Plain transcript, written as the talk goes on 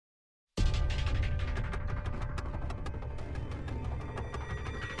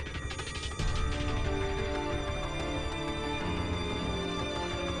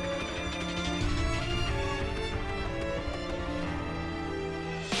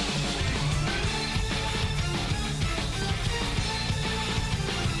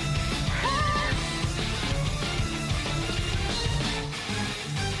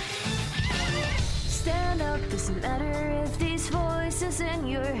Doesn't matter if these voices in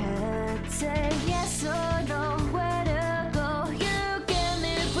your head say yes or no, where to go. You can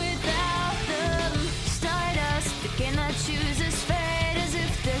live without them. Stardust, you cannot choose as fate, as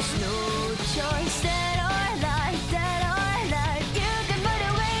if there's no choice. Dead or alive, dead or alive, you can find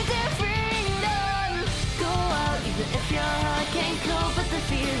a way to freedom. Go out, even if your heart can't cope with the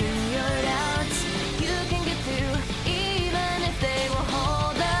fear in your doubts. You can get through, even if they will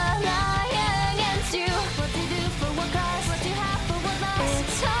hold the lie against you. What to do for what cause, what to have for what loss.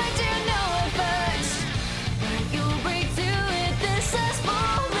 It's hard to know at first, but you'll break through it. This is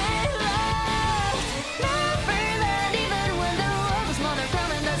moment left. Never let, even when the world is smaller,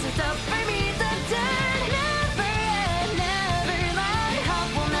 coming doesn't stop for me to turn. Never end, never lie.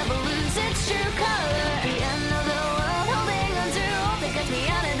 Hope will never lose its true color. The end of the world, holding on to hope that gets me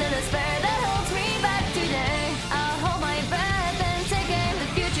out into despair that holds me back today. I'll hold my breath and take in the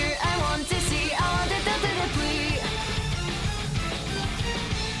future I want to see. I want it to deplete.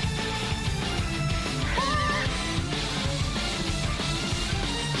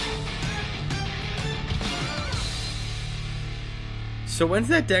 So when's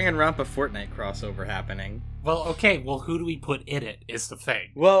that Danganronpa Fortnite crossover happening? Well, okay, who do we put in it is the thing.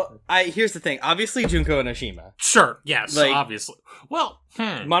 Well, here's the thing. Obviously, Junko and Oshima. Sure, yes, Like- obviously. Well,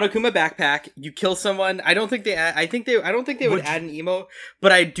 Monokuma backpack. You kill someone. I don't think they would add an emo,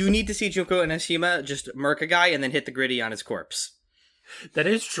 but I do need to see Junko and Oshima just murk a guy and then hit the gritty on his corpse. that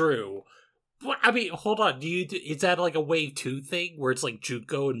is true. But, I mean, hold on. Is that like a wave 2 thing where it's like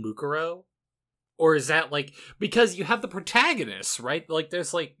Junko and Mukuro? Or is that like, because you have the protagonists, right? Like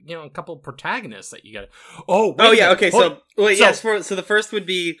there's like, a couple of protagonists that you gotta... Oh yeah, okay, so the first would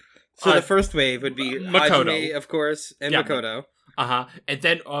be... So the first wave would be Makoto. Hajime, of course, and Yeah, Makoto. Uh-huh. And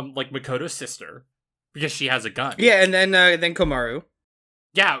then, like, Makoto's sister, because she has a gun. Yeah, and then Komaru.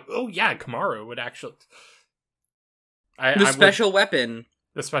 Yeah, Kamaru would actually... The special weapon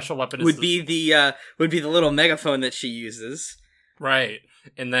is would be the little megaphone that she uses. Right.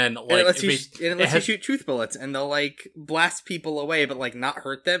 And then, like... And it lets you shoot truth bullets, and they'll, like, blast people away, but, like, not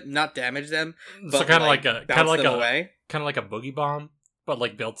hurt them, not damage them, but, so kind of like a boogie bomb, but,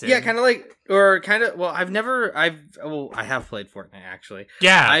 like, built in. Yeah, I have played Fortnite, actually.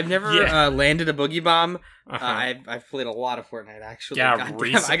 Yeah. I've never landed a boogie bomb. Uh-huh. I've played a lot of Fortnite, actually. Yeah,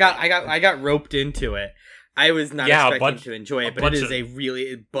 goddamn, I got roped into it. I was not expecting to enjoy it, but it is a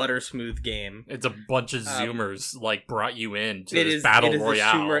really butter smooth game. It's a bunch of Zoomers, like, brought you in to this battle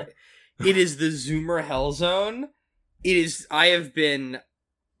royale. It is the Zoomer hell zone. I have been,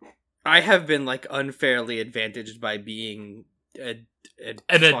 like, unfairly advantaged by being an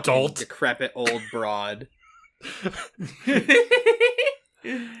adult, decrepit old broad.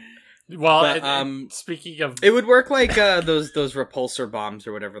 Well, but, speaking of... It would work like those repulsor bombs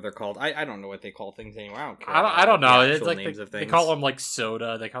or whatever they're called. I don't know what they call things anymore. I don't care. I don't know. It's like names of they things. call them like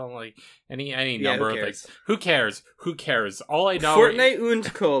soda. They call them like any number of things. Who cares? All I know... Fortnite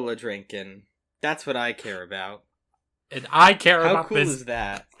und Cola drinking. That's what I care about. And I care How about cool this. is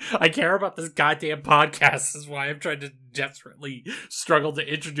that? I care about this goddamn podcast. This is why I'm trying to desperately struggle to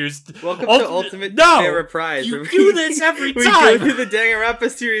introduce. Welcome to Ultimate Reprise. You do this every we time. We go through the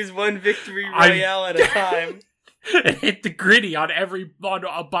Danganronpa series one victory royale at a time. And hit the gritty on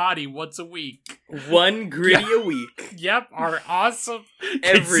a body once a week. One gritty a week. Yep, our awesome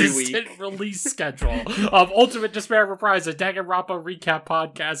every consistent week release schedule of Ultimate Despair Reprise, a Danganronpa recap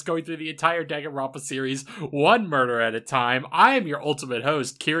podcast going through the entire Danganronpa series, one murder at a time. I am your ultimate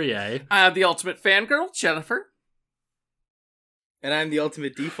host, Kyrie. I am the ultimate fangirl, Jennifer. And I'm the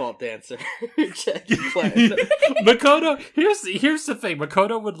ultimate default dancer. Makoto, here's the thing.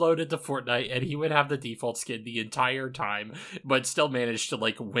 Makoto would load into Fortnite and he would have the default skin the entire time, but still manage to,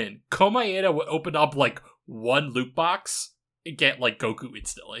 like, win. Komaeda would open up, like, one loot box and get, like, Goku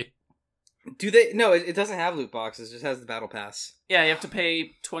instantly. Do they? No, it doesn't have loot boxes. It just has the battle pass. Yeah, you have to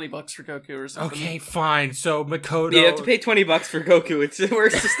pay $20 for Goku or something. Okay, fine. So Makoto... Yeah, you have to pay $20 for Goku. It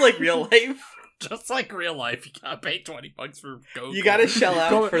works just like real life. Just like real life, you gotta pay $20 for Goku. You gotta shell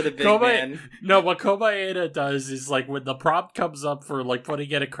out for the big man. No, what Komaeda does is, like, when the prompt comes up for, like, putting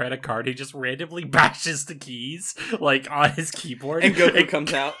in a credit card, he just randomly bashes the keys, like, on his keyboard. And Goku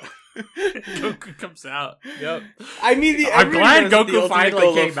comes out. Goku comes out. Yep. I mean, I'm glad Goku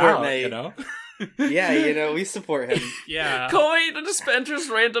finally came out, you know? Yeah, we support him. Yeah. Komaeda just enters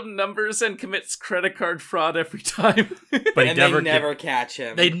random numbers and commits credit card fraud every time. But they never catch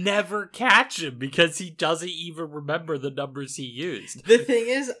him. They never catch him because he doesn't even remember the numbers he used. The thing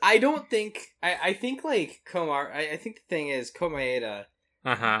is, I think like Komar. I think the thing is Komaeda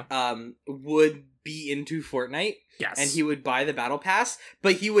would be into Fortnite. Yes. And he would buy the battle pass,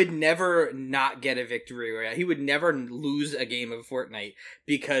 but he would never not get a victory royale. He would never lose a game of Fortnite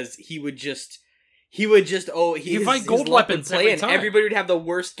because he would just find gold weapons every time. Everybody would have the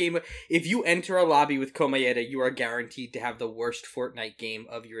worst game. If you enter a lobby with Komayeda, you are guaranteed to have the worst Fortnite game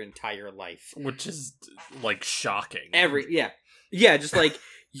of your entire life, which is like shocking. Just like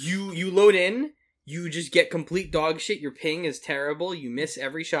you load in. You just get complete dog shit. Your ping is terrible. You miss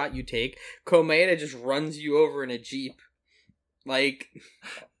every shot you take. Komaeda just runs you over in a Jeep. Like,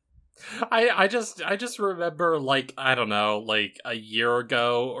 I just remember, like, I don't know, like a year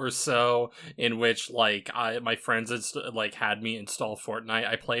ago or so, in which like my friends had me install Fortnite.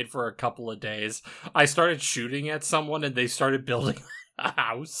 I played for a couple of days. I started shooting at someone, and they started building a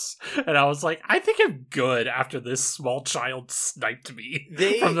house, and I was like, I think I'm good after this small child sniped me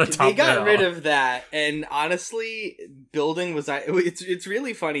from the top. They got rid of that, and honestly, building was it's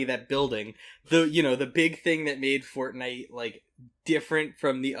really funny that building, the big thing that made Fortnite like different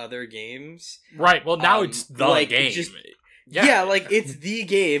from the other games. Right. Well, now it's the game. Yeah, like it's the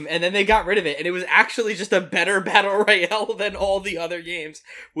game, and then they got rid of it, and it was actually just a better battle royale than all the other games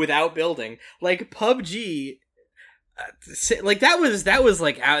without building. Like PUBG. Like that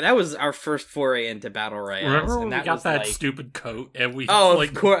was our first foray into battle royales. Remember when we got that stupid coat and we?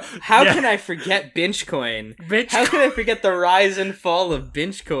 Of course. How can I forget Binchcoin? How can I forget the rise and fall of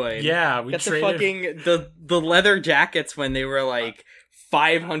Binchcoin? Yeah, we got traded the leather jackets when they were like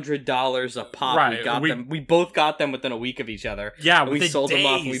 $500 a pop. Right, we both got them within a week of each other. Yeah, we sold them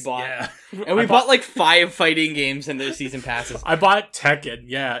off. And we bought. Yeah. And we bought like 5 fighting games and their season passes. I bought Tekken,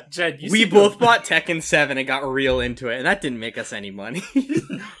 yeah. Jen, we both bought Tekken 7 and got real into it, and that didn't make us any money.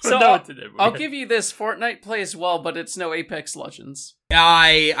 So I'll give you this: Fortnite plays well, but it's no Apex Legends.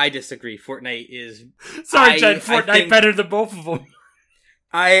 I disagree. Fortnite is... Sorry, Jen, Fortnite better than both of them.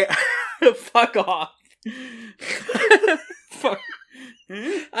 Fuck off. Fuck.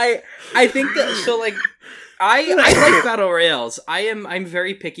 I think that... So, like... I like battle royales. I'm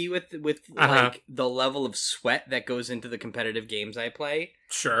very picky with like the level of sweat that goes into the competitive games I play.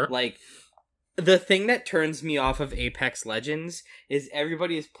 Sure. Like the thing that turns me off of Apex Legends is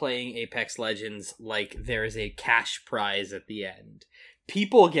everybody is playing Apex Legends like there is a cash prize at the end.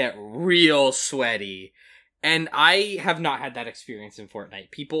 People get real sweaty, and I have not had that experience in Fortnite.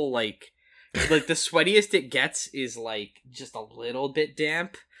 People like the sweatiest it gets is like just a little bit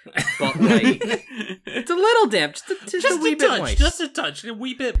damp. But like it's a little damp, just a wee bit moist. Just a touch, a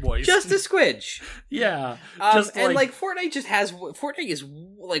wee bit moist. Just a squidge. Yeah. And like Fortnite is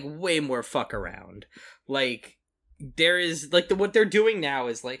like way more fuck around. Like there is like what they're doing now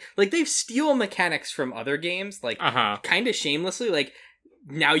is like they've steal mechanics from other games, like kind of shamelessly. Like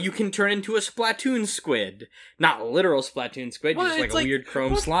now you can turn into a Splatoon squid. Not literal Splatoon squid, just like a weird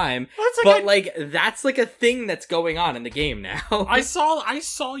chrome slime. That's like a thing that's going on in the game now. I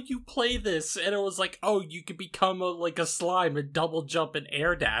saw you play this, and it was like, oh, you could become a slime and double jump and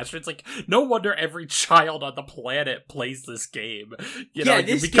air dash. It's like, no wonder every child on the planet plays this game.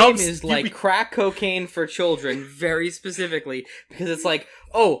 This game is like crack cocaine for children, very specifically, because it's like,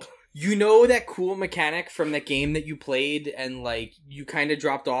 oh, you know that cool mechanic from that game that you played and, like, you kind of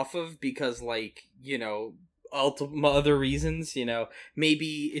dropped off of because, like, other reasons,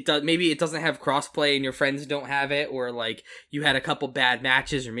 maybe it doesn't have crossplay and your friends don't have it, or, like, you had a couple bad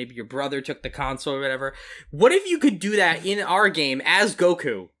matches, or maybe your brother took the console or whatever. What if you could do that in our game as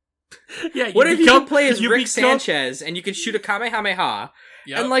Goku? Yeah, what if you could play as Rick Sanchez and you could shoot a Kamehameha?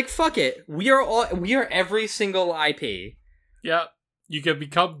 Yep. And, like, fuck it. We are every single IP. Yep. You can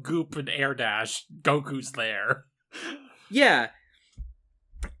become Goop and air dash. Goku's there. Yeah.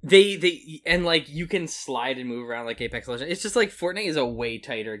 They and like you can slide and move around like Apex Legends. It's just like Fortnite is a way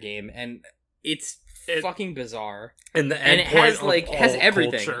tighter game, and it's fucking bizarre. And it has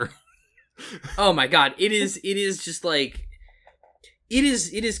everything. Culture. Oh my god, it is just like it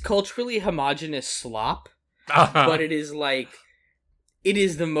is culturally homogenous slop, but it is like. It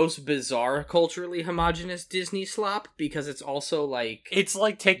is the most bizarre, culturally homogenous Disney slop because it's also like... It's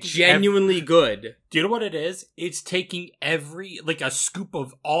like taking... Genuinely good. Do you know what it is? It's taking a scoop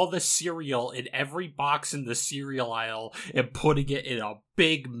of all the cereal in every box in the cereal aisle and putting it in a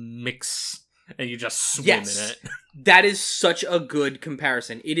big mix, and you just swim in it. That is such a good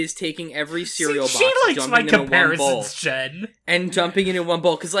comparison. It is taking every cereal box, dumping it in one bowl. Jen. And dumping it in one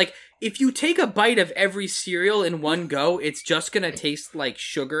bowl. Because, like, if you take a bite of every cereal in one go, it's just gonna taste like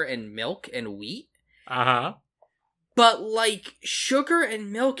sugar and milk and wheat. But, like, sugar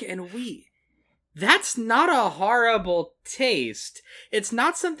and milk and wheat, that's not a horrible taste. It's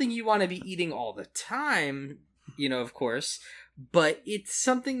not something you want to be eating all the time, of course. But it's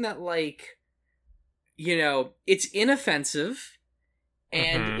something that, like... you know, it's inoffensive,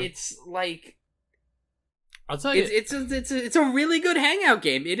 and it's like, I'll tell you, it's a really good hangout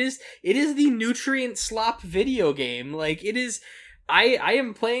game. It is the nutrient slop video game. Like, it is. I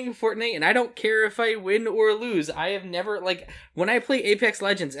am playing Fortnite, and I don't care if I win or lose. I have never, like, when I play Apex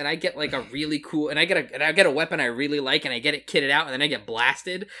Legends and I get like a really cool, and I get a weapon I really like, and I get it kitted out, and then I get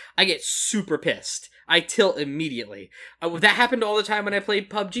blasted, I get super pissed. I tilt immediately. That happened all the time when I played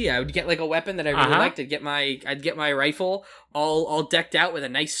PUBG. I would get like a weapon that I really liked. I'd get my rifle all decked out with a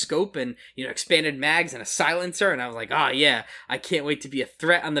nice scope and, you know, expanded mags and a silencer, and I was like, oh yeah, I can't wait to be a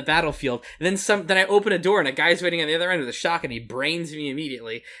threat on the battlefield. And then I open a door and a guy's waiting on the other end with a shotgun, and he brains me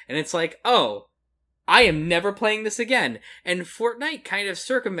immediately, and it's like, oh, I am never playing this again. And Fortnite kind of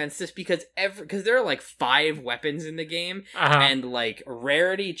circumvents this because there are like 5 weapons in the game, and like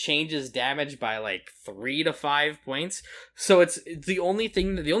rarity changes damage by like 3 to 5 points. So it's the only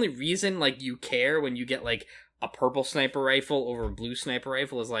reason like you care when you get like a purple sniper rifle over a blue sniper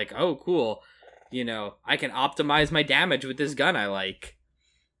rifle is like, oh cool, you know, I can optimize my damage with this gun I like.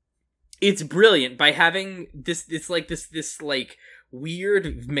 It's brilliant by having this. It's like this like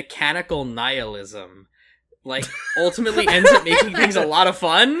weird mechanical nihilism, like, ultimately ends up making things a lot of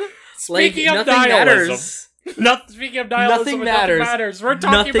fun. Speaking like, of nothing nihilism, matters. Speaking of nihilism, nothing matters. We're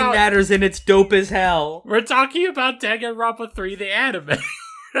talking nothing about, matters, and it's dope as hell. We're talking about Danganronpa 3, the anime.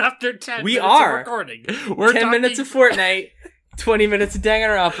 After 10 minutes of recording, we're 10 minutes of Fortnite. 20 minutes of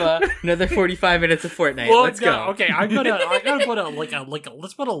Danganronpa, another 45 minutes of Fortnite. Well, let's go. Okay, I'm gonna put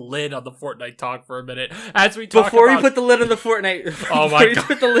let's put a lid on the Fortnite talk for a minute as we talk. Before we put the lid on the Fortnite,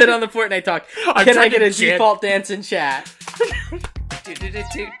 put the lid on the Fortnite talk, can I get a default dance in chat? I'm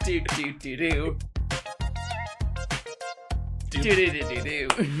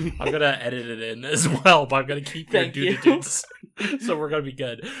gonna edit it in as well, but I'm gonna keep your doo-doo-doos. So we're gonna be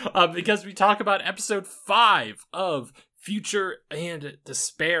good. Because we talk about episode 5 of Future and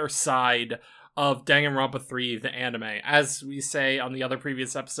Despair side of Danganronpa 3, the anime. As we say on the other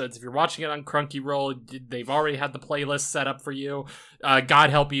previous episodes, if you're watching it on Crunchyroll, they've already had the playlist set up for you.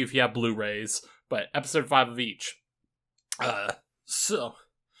 God help you if you have Blu-rays, but episode 5 of each. So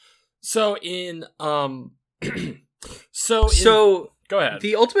go ahead.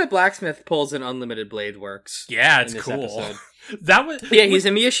 The Ultimate Blacksmith pulls an Unlimited Blade works. Yeah, it's cool. Episode. That was he's a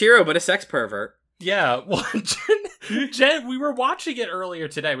Miyashiro, but a sex pervert. Yeah, well, Jed, we were watching it earlier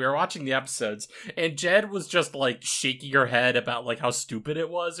today. We were watching the episodes, and Jed was just, like, shaking her head about, like, how stupid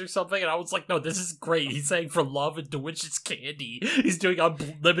it was or something, and I was like, no, this is great. He's saying for love and delicious candy. He's doing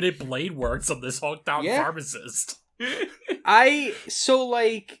Unlimited Blade works on this honked out pharmacist. I'm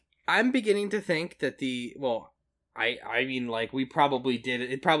beginning to think that I mean, like, we probably did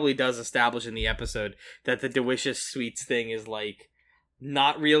it probably does establish in the episode that the delicious sweets thing is, like,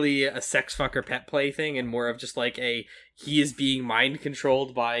 not really a sex fucker pet play thing, and more of just like he is being mind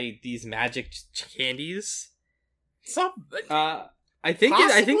controlled by these magic candies. I think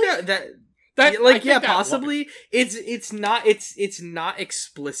possibly it's not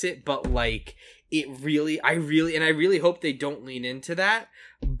explicit, but like I really hope they don't lean into that,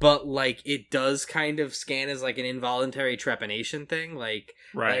 but like it does kind of scan as like an involuntary trepanation thing, like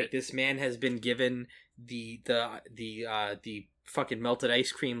this man has been given the fucking melted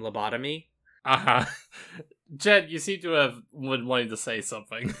ice cream lobotomy. Jed, you seem to have been wanting to say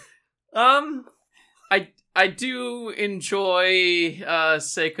something. I do enjoy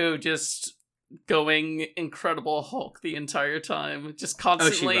Seiko just going Incredible Hulk the entire time, just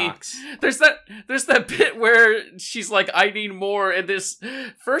constantly. Oh, she rocks. There's that bit where she's like, I need more, and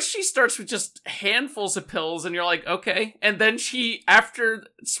first she starts with just handfuls of pills, and you're like, okay, and then she, after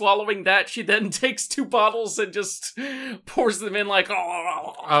swallowing that, she then takes 2 bottles and just pours them in like,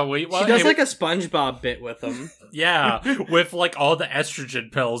 oh wait, what? She does like a SpongeBob bit with them. Yeah, with like all the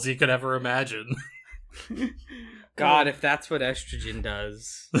estrogen pills you could ever imagine. God, if that's what estrogen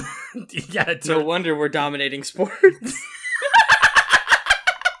does. Yeah, no wonder we're dominating sports.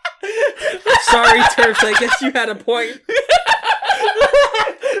 Sorry, Terps, I guess you had a point.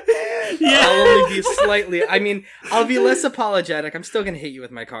 Yeah. I'll only be slightly... I mean, I'll be less apologetic. I'm still gonna hit you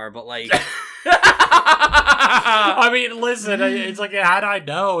with my car, but like... I mean, listen, it's like, how'd I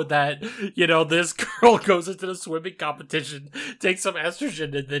know that, you know, this girl goes into the swimming competition, takes some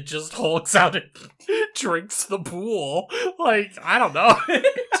estrogen, and then just hulks out and drinks the pool? Like, I don't know.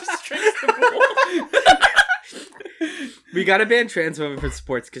 Just drinks the pool. We gotta ban trans women from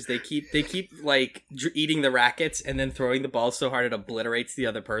sports because they keep like eating the rackets and then throwing the ball so hard it obliterates the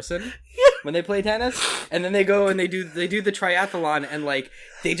other person. when they play tennis, and then they go and they do the triathlon, and like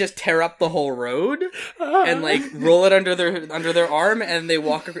they just tear up the whole road and like roll it under their arm, and they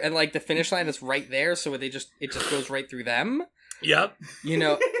walk, and like the finish line is right there, so it just goes right through them. Yep. You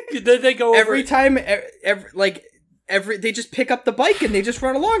know, then they go every time, they just pick up the bike and they just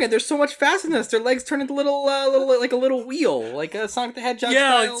run along, and there's so much fastness. Their legs turn into little like a little wheel, like a Sonic the Hedgehog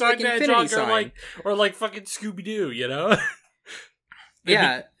style, Sonic like the infinity Hedgehog, sign. or like fucking Scooby Doo, you know?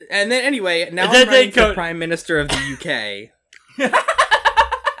 Yeah, and then anyway, now and then I'm running for Prime Minister of the UK.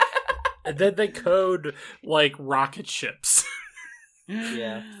 And then they code like rocket ships.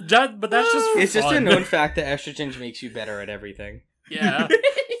 Yeah, but that's just for it's fun. just a known fact that estrogen makes you better at everything. Yeah.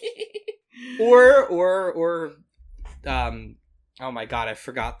 or oh my god, I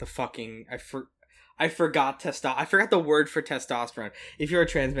forgot the word for testosterone. If you're a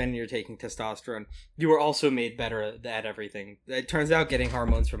trans man and you're taking testosterone, you are also made better at everything. It turns out getting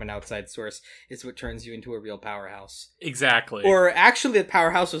hormones from an outside source is what turns you into a real powerhouse. Exactly. Or actually, the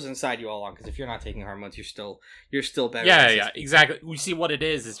powerhouse was inside you all along, because if you're not taking hormones, you're still better. Yeah, exactly. We see what it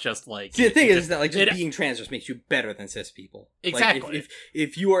is just like... See, the thing is that like just being trans just makes you better than cis people. Exactly. Like,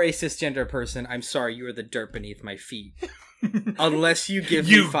 if you are a cisgender person, I'm sorry, you are the dirt beneath my feet. Unless you give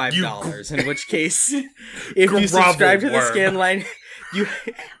me $5, in which case, if you subscribe to the Scanline,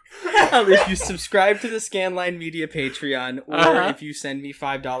 if you subscribe to the Scanline Media Patreon, or if you send me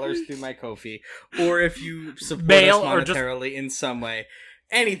 $5 through my Ko-fi, or if you support us monetarily in some way,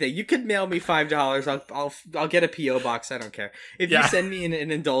 anything, you could mail me $5. I'll get a PO box. I don't care. If you send me an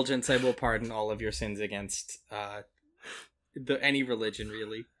indulgence, I will pardon all of your sins against any religion,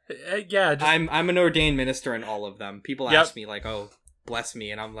 really. I'm an ordained minister in all of them. People ask me like, "Oh, bless me,"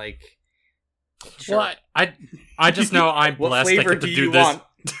 and I'm like, sure. "Well, I just know I'm blessed. I get to do this.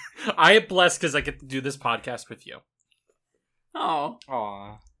 I am blessed because I get to do this podcast with you." Oh,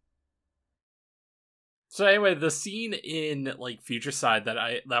 aw. So anyway, the scene in like Future Side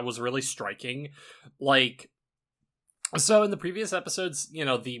that was really striking, like, so in the previous episodes, you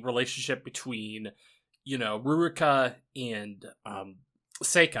know, the relationship between, you know, Ruruka and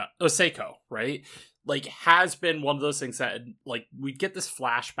Seiko, right? Like, has been one of those things that, like, we get this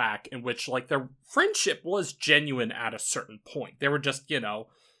flashback in which, like, their friendship was genuine at a certain point. They were just, you know,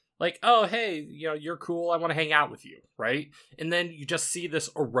 like, oh, hey, you know, you're cool, I want to hang out with you, right? And then you just see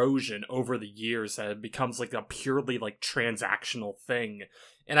this erosion over the years that it becomes, like, a purely, like, transactional thing.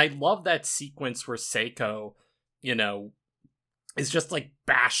 And I love that sequence where Seiko, you know, is just, like,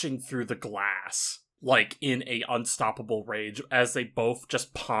 bashing through the glass, like, in a unstoppable rage, as they both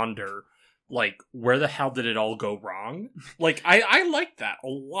just ponder, like, where the hell did it all go wrong? Like, I like that a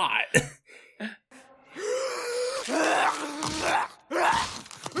lot.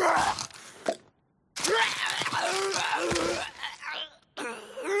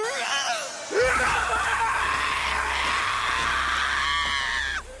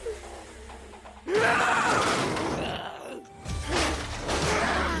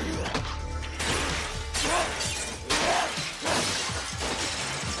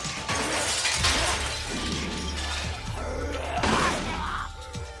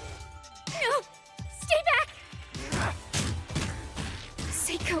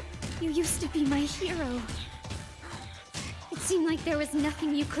 You used to be my hero. It seemed like there was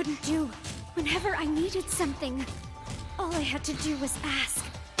nothing you couldn't do. Whenever I needed something, all I had to do was ask.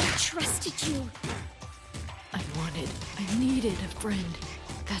 I trusted you. I needed a friend.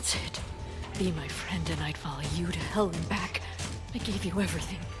 That's it. Be my friend and I'd follow you to hell and back. I gave you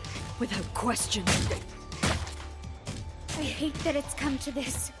everything, without question. I hate that it's come to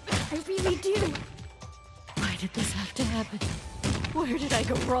this. I really do. Why did this have to happen? Where did I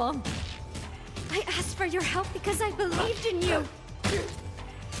go wrong? I asked for your help because I believed in you.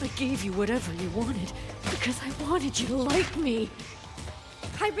 I gave you whatever you wanted because I wanted you to like me.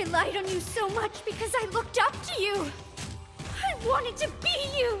 I relied on you so much because I looked up to you. I wanted to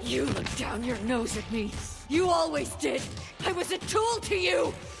be you. You looked down your nose at me. You always did. I was a tool to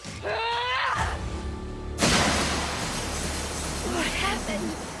you. What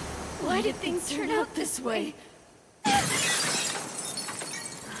happened? Why did things turn out this way?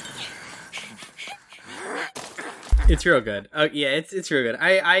 It's real good. Yeah, it's real good.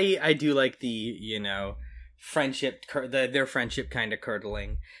 I do like the, you know, friendship, their friendship kind of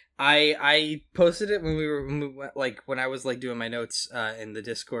curdling. I posted it when I was like doing my notes in the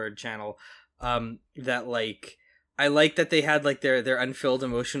Discord channel. That like I like that they had like their unfilled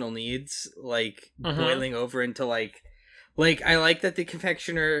emotional needs like boiling over into like I like that the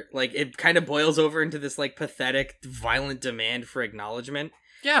confectioner, like, it kind of boils over into this like pathetic, violent demand for acknowledgement.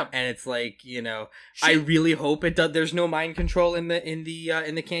 Yeah. And it's like, I really hope it does. There's no mind control in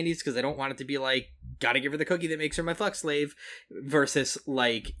the candies, because I don't want it to be like, gotta give her the cookie that makes her my fuck slave, versus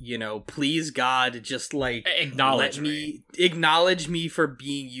like, please God, just like acknowledge me for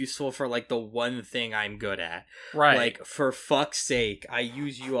being useful for like the one thing I'm good at. Right. Like, for fuck's sake, I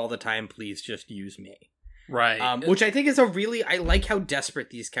use you all the time. Please just use me. Right. Which I think is I like how desperate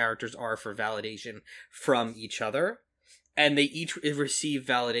these characters are for validation from each other. And they each receive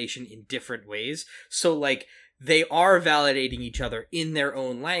validation in different ways. So, like, they are validating each other in their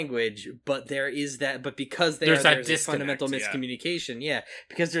own language, but there's because there's a fundamental miscommunication,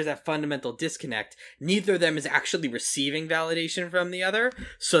 because there's that fundamental disconnect, neither of them is actually receiving validation from the other,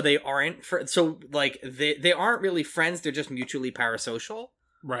 so they aren't, they aren't really friends, they're just mutually parasocial.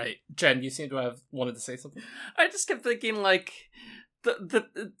 Right. Jen, you seem to have wanted to say something? I just kept thinking, like,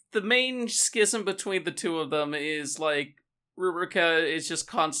 the main schism between the two of them is, like, Ruruka is just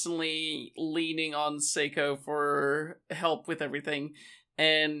constantly leaning on Seiko for help with everything,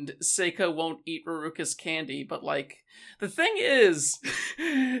 and Seiko won't eat Ruruka's candy, but, like, the thing is,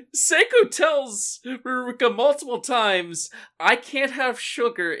 Seiko tells Ruruka multiple times, I can't have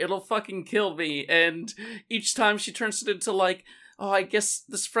sugar, it'll fucking kill me, and each time she turns it into, like, oh, I guess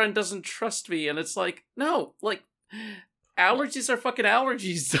this friend doesn't trust me, and it's like, no, like, allergies are fucking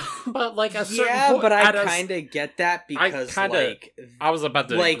allergies. But like a certain point, but I kind of get that, because I was about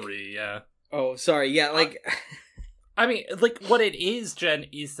to like, agree. Yeah. Oh, sorry. Yeah, like I mean, like, what it is, Jen,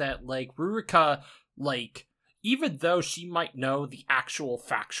 is that like Ruruka, like, even though she might know the actual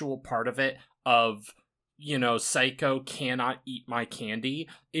factual part of it, of, Seiko cannot eat my candy,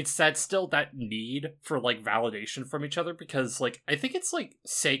 it's still that need for, like, validation from each other, because, like, I think it's, like,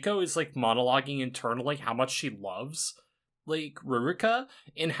 Seiko is, like, monologuing internally how much she loves, like, Ruruka,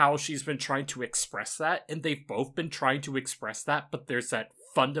 and how she's been trying to express that, and they've both been trying to express that, but there's that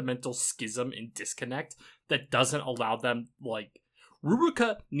fundamental schism and disconnect that doesn't allow them, like,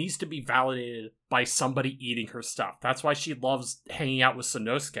 Ruruka needs to be validated by somebody eating her stuff. That's why she loves hanging out with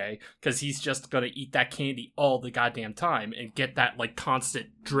Sanosuke, because he's just gonna eat that candy all the goddamn time and get that, like,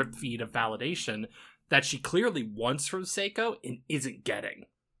 constant drip feed of validation that she clearly wants from Seiko and isn't getting.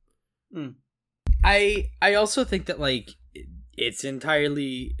 I also think that, like, it's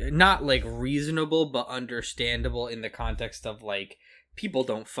entirely not, like, reasonable, but understandable in the context of, like, people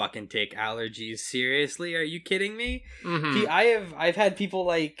don't fucking take allergies seriously. Are you kidding me? Mm-hmm. I've had people,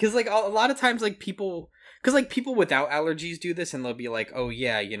 like, because, like, a lot of times, like, people without allergies do this, and they'll be like, oh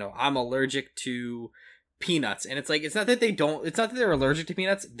yeah, I'm allergic to peanuts, and it's like, it's not that they're allergic to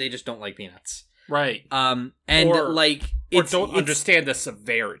peanuts, they just don't like peanuts, right? And don't understand the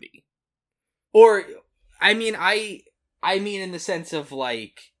severity, or I mean in the sense of,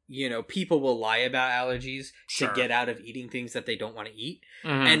 like, people will lie about allergies to get out of eating things that they don't want to eat.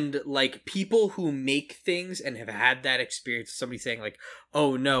 Mm-hmm. And, like, people who make things and have had that experience of somebody saying, like,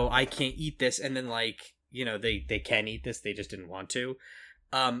 oh no, I can't eat this, and then, like, they can eat this, they just didn't want to,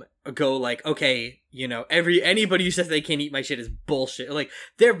 go like, okay, anybody who says they can't eat my shit is bullshit. Like,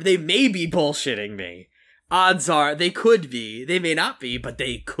 they may be bullshitting me. Odds are they could be. They may not be, but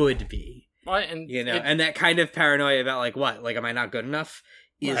they could be. And and that kind of paranoia about, like, what? Like, am I not good enough?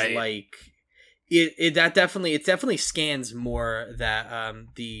 Is right. Like it definitely scans more that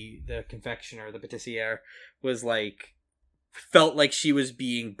the confectioner, the patissiere, was like, felt like she was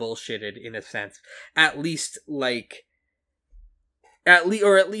being bullshitted in a sense, at least took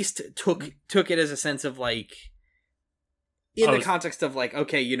it as a sense of, like, in the context of, like,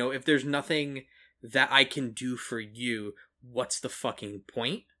 okay, if there's nothing that I can do for you, what's the fucking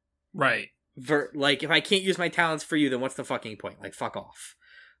point? Right. Like, if I can't use my talents for you, then what's the fucking point? Like, fuck off.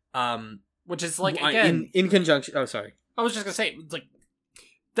 Which is, like, again, in conjunction. Oh, sorry. I was just gonna say, like,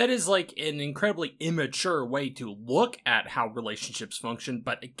 that is, like, an incredibly immature way to look at how relationships function.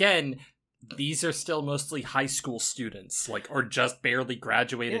 But again, these are still mostly high school students, like, or just barely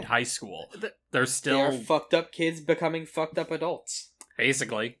graduated high school. They're fucked up kids becoming fucked up adults.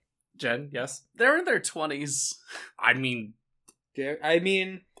 Basically. Jen, yes? They're in their 20s. I mean,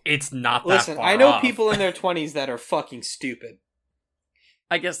 it's not that listen, far I know off. people in their 20s that are fucking stupid.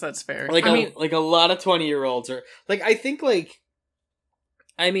 I guess that's fair. Like, like, a lot of 20-year-olds are, like, I think, like,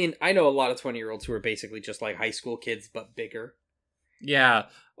 I know a lot of 20-year-olds who are basically just, like, high school kids, but bigger. Yeah.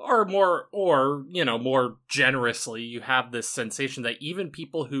 Or more generously, you have this sensation that even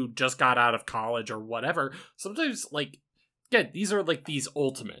people who just got out of college or whatever, sometimes, like, again, these are like these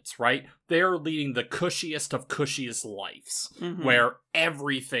ultimates, right? They're leading the cushiest of cushiest lives, where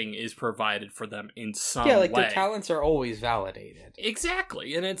everything is provided for them in some way. Yeah, like their talents are always validated.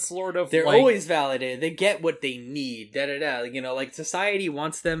 Exactly, and it's sort of they're always validated. They get what they need. You know, like society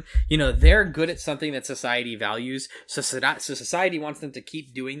wants them. You know, they're good at something that society values. So society wants them to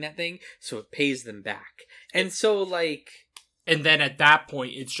keep doing that thing. So it pays them back. And so like, and then at that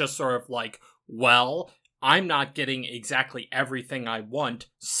point, it's just sort of like, well, I'm not getting exactly everything I want.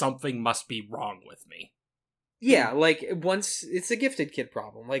 Something must be wrong with me. Yeah, like once it's a gifted kid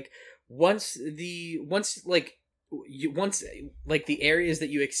problem. Like once the areas that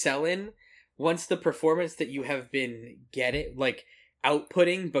you excel in, once the performance that you have been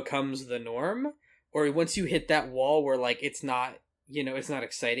outputting becomes the norm, or once you hit that wall where like it's not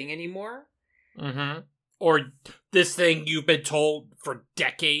exciting anymore. Mm-hmm. Or this thing you've been told for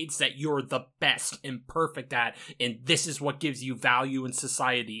decades that you're the best and perfect at, and this is what gives you value in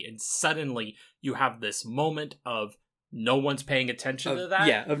society, and suddenly you have this moment of no one's paying attention to that?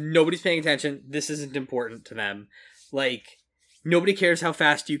 Yeah, of nobody's paying attention. This isn't important to them. Like, nobody cares how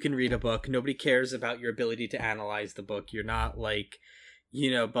fast you can read a book. Nobody cares about your ability to analyze the book. You're not like,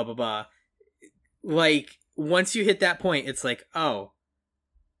 blah, blah, blah. Like, once you hit that point, it's like, oh,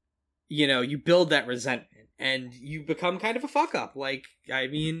 you build that resentment and you become kind of a fuck up. Like, I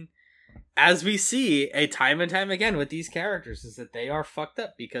mean, as we see time and time again with these characters, is that they are fucked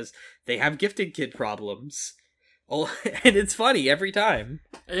up because they have gifted kid problems. Oh, and it's funny every time.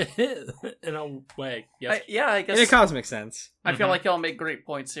 In a way, yes. I guess. In a cosmic sense. I feel like y'all make great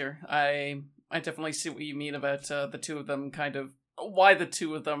points here. I definitely see what you mean about the two of them, kind of why the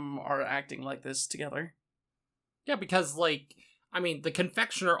two of them are acting like this together. Yeah, because, like, I mean, the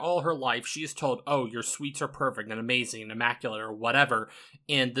confectioner all her life, she's told, oh, your sweets are perfect and amazing and immaculate or whatever.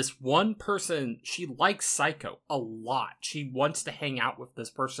 And this one person, she likes Psycho a lot. She wants to hang out with this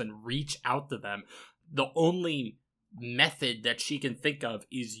person, reach out to them. The only method that she can think of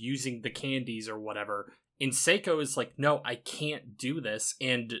is using the candies or whatever. And Seiko is like, no, I can't do this.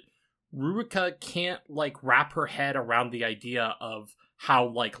 And Ruruka can't, like, wrap her head around the idea of how,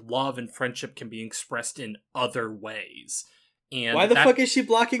 like, love and friendship can be expressed in other ways. And why the fuck is she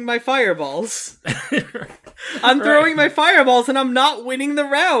blocking my fireballs? I'm throwing my fireballs and I'm not winning the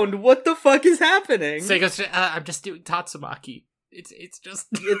round. What the fuck is happening? Seiko's, I'm just doing Tatsumaki. It's just...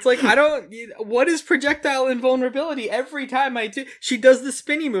 It's like, what is projectile invulnerability? Every time I do... She does the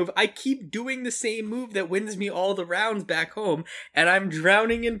spinny move. I keep doing the same move that wins me all the rounds back home, and I'm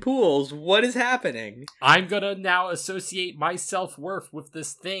drowning in pools. What is happening? I'm gonna now associate my self-worth with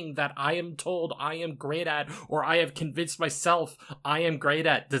this thing that I am told I am great at, or I have convinced myself I am great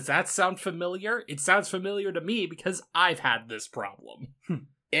at. Does that sound familiar? It sounds familiar to me because I've had this problem.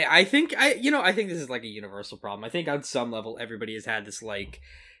 I think this is like a universal problem. I think on some level everybody has had this, like,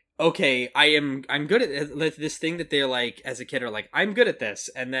 okay, I'm good at this thing that they're like, as a kid, are like, I'm good at this,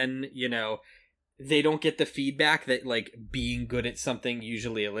 and then they don't get the feedback that, like, being good at something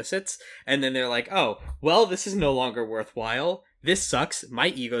usually elicits, and then they're like, oh, well, this is no longer worthwhile. This sucks. My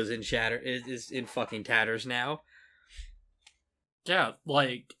ego's is in fucking tatters now. Yeah,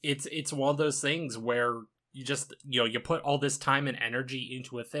 like, it's one of those things where you just, you put all this time and energy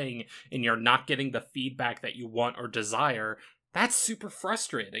into a thing and you're not getting the feedback that you want or desire. That's super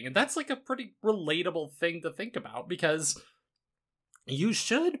frustrating. And that's like a pretty relatable thing to think about, because you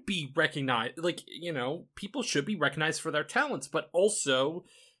should be recognized, like, people should be recognized for their talents, but also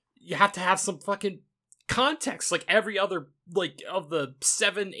you have to have some fucking context. Like every other, like, of the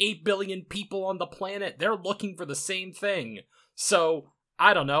 7-8 billion people on the planet, they're looking for the same thing. So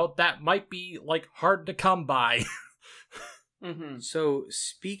I don't know, that might be, like, hard to come by. Mm-hmm. So,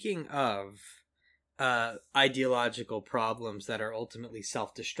 speaking of ideological problems that are ultimately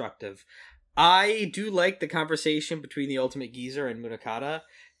self-destructive, I do like the conversation between the Ultimate Geezer and Munakata.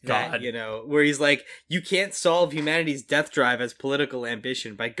 That, where he's like, you can't solve humanity's death drive as political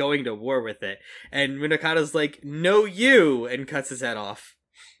ambition by going to war with it. And Munakata's like, no, you! And cuts his head off.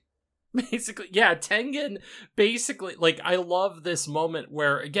 Basically, yeah, Tengen, basically, like, I love this moment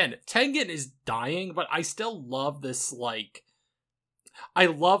where, again, Tengen is dying, but I still love this, like, I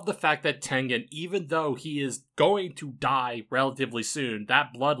love the fact that Tengen, even though he is going to die relatively soon,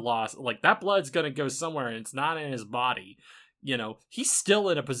 that blood loss, like, that blood's gonna go somewhere and it's not in his body, he's still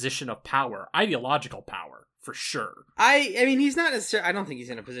in a position of power, ideological power, for sure. I mean, he's not necessarily, I don't think he's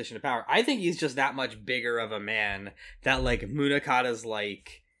in a position of power. I think he's just that much bigger of a man that, like, Munakata's,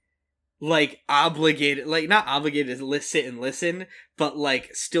 like obligated, like not obligated to sit and listen, but like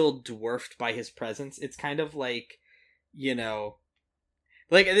still dwarfed by his presence. It's kind of like,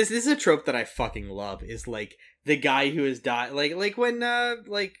 Like, this is a trope that I fucking love, is, like, the guy who has died, like when,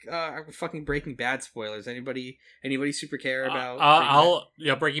 fucking Breaking Bad spoilers. Anybody super care about?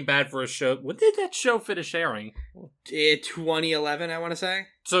 Breaking Bad for a show. When did that show finish airing? 2011, I want to say.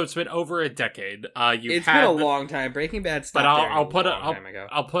 So it's been over a decade. It's been a long time. Breaking Bad stopped I'll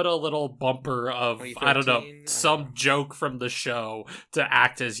put a little bumper of, I don't know, some joke from the show to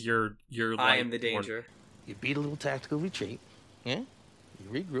act as your I am the danger. You beat a little tactical retreat, yeah? You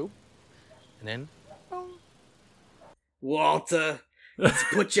regroup, and then... Walter, let's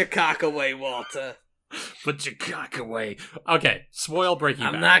put your cock away, Walter. Put your cock away. Okay, spoil Breaking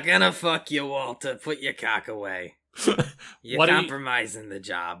Bad. I'm not gonna fuck you, Walter. Put your cock away. You're compromising the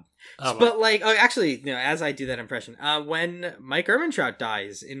job. But, like, actually, as I do that impression, when Mike Ehrmantraut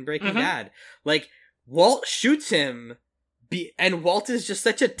dies in Breaking Bad, like, Walt shoots him, and Walt is just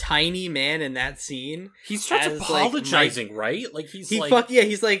such a tiny man in that scene. He starts apologizing, like, right? Like, he's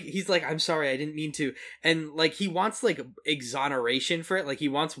like, I'm sorry, I didn't mean to. And, like, he wants, like, exoneration for it. Like, he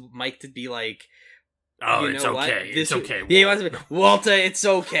wants Mike to be like, oh, it's okay. It's okay. Yeah, he wants to be, Walter, it's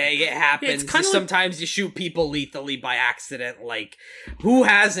okay. It happens. Sometimes you shoot people lethally by accident. Like, who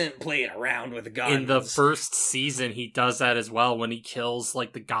hasn't played around with guns? In the first season, he does that as well when he kills,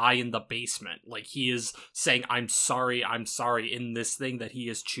 like, the guy in the basement. Like, he is saying, I'm sorry, in this thing that he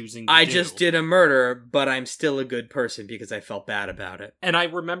is choosing to do. I just did a murder, but I'm still a good person because I felt bad about it. And I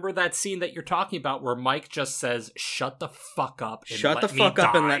remember that scene that you're talking about where Mike just says, shut the fuck up and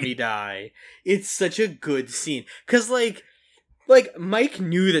let me die. It's such a good scene, because like Mike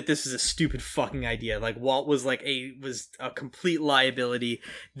knew that this is a stupid fucking idea. Like, Walt was was a complete liability.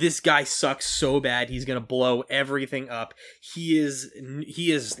 This guy sucks so bad, he's gonna blow everything up. He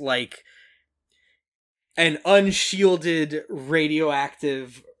is like an unshielded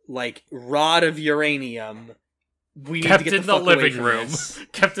radioactive, like, rod of uranium. We need to get the fuck away from this.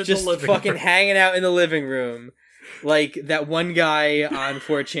 Kept in just the living fucking room. Hanging out in the living room. Like that one guy on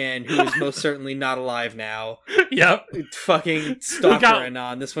 4chan who is most certainly not alive now. Yep. Fucking Stalker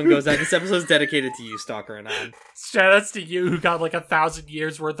Anon. This one goes out. This episode's dedicated to you, Stalker Anon. Shoutouts to you who got like 1,000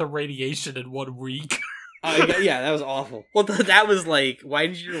 years worth of radiation in 1 week. Yeah, that was awful. Well, that was like, why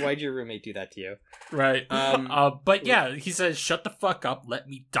did your roommate do that to you? Right. But yeah, he says, "Shut the fuck up, let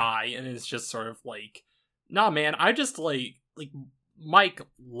me die," and it's just sort of like, nah, man. I just like Mike,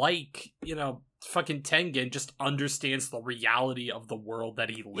 like, fucking Tengen just understands the reality of the world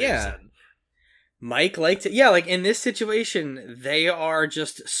that he lives in. Mike liked it. Yeah, like in this situation, they are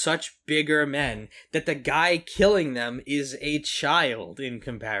just such bigger men that the guy killing them is a child in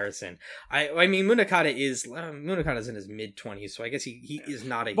comparison. I mean, Munakata's in his mid-20s, so I guess he is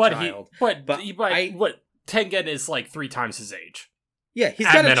not a child. But Tengen is like 3 times his age. Yeah, he's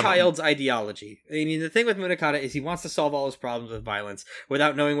got a child's ideology. I mean, the thing with Munakata is he wants to solve all his problems with violence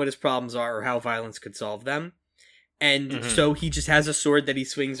without knowing what his problems are or how violence could solve them. And so he just has a sword that he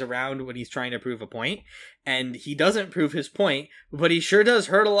swings around when he's trying to prove a point. And he doesn't prove his point, but he sure does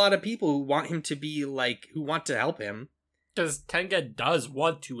hurt a lot of people who want him to be, like, who want to help him. Because Tengen does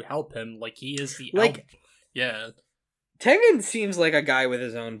want to help him, like, he is the... Like, yeah. Tengen seems like a guy with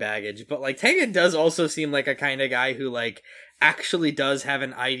his own baggage, but, like, Tengen does also seem like a kind of guy who, like, actually does have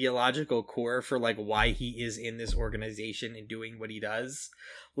an ideological core for, like, why he is in this organization and doing what he does.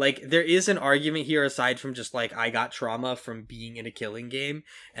 Like, there is an argument here aside from just, like, I got trauma from being in a killing game,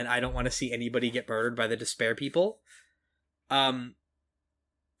 and I don't want to see anybody get murdered by the Despair people. But,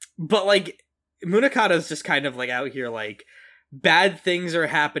 like, Munakata's just kind of, like, out here, like, bad things are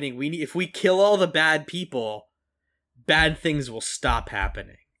happening. If we kill all the bad people, bad things will stop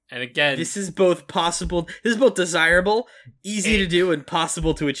happening. And again, this is both desirable, easy to do, and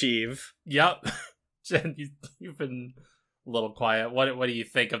possible to achieve. Yep. Jen, you've been a little quiet. What do you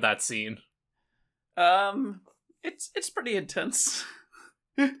think of that scene? It's pretty intense.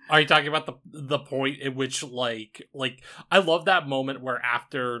 Are you talking about the point in which like I love that moment where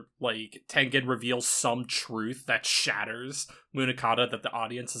after like Tengen reveals some truth that shatters Munakata that the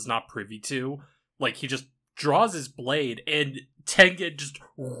audience is not privy to, like he just draws his blade and Tengen just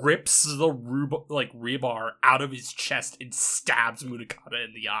rips the rebar out of his chest and stabs Munakata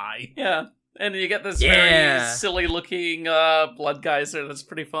in the eye. Yeah. And you get this very silly looking blood geyser that's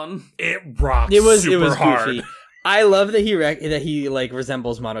pretty fun. It rocks. It was hard. Goofy. I love that he like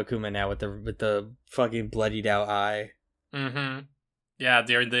resembles Monokuma now with the fucking bloodied out eye. Mm-hmm. Yeah,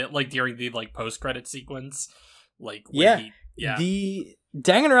 during the post credit sequence, like the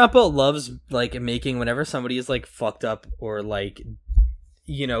Danganronpa loves like making whenever somebody is like fucked up or like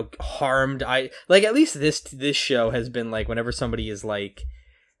harmed. At least this show has been like whenever somebody is like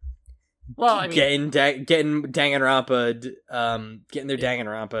Well, I mean, getting Danganronpa, getting their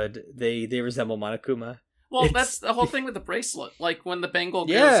Danganronpa, they resemble Monokuma. Well, that's the whole thing with the bracelet. Like, when the bangle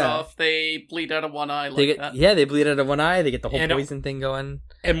goes off, they bleed out of one eye that. Yeah, they bleed out of one eye. They get the whole poison thing going.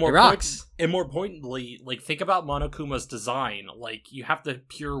 And more rocks. And more pointedly, like, think about Monokuma's design. Like, you have the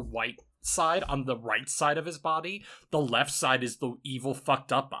pure white side on the right side of his body. The left side is the evil,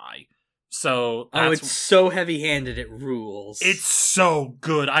 fucked up eye. So it's so heavy-handed, it rules. It's so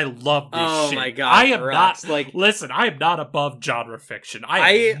good. I love this shit. Oh my god. I am rocks. not listen, I am not above genre fiction.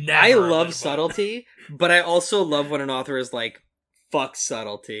 I love subtlety, but I also love when an author is like, fuck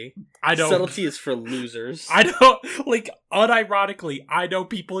subtlety. Subtlety is for losers. I don't unironically, I know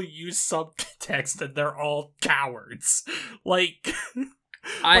people use subtext and they're all cowards. I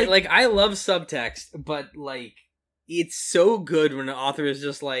love subtext, but it's so good when an author is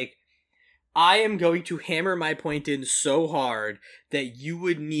just like, I am going to hammer my point in so hard that you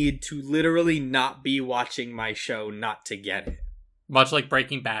would need to literally not be watching my show not to get it. Much like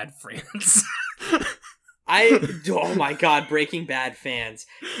Breaking Bad fans. Oh my god, Breaking Bad fans.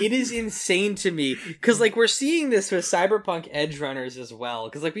 It is insane to me. Because, we're seeing this with Cyberpunk Edge Runners as well.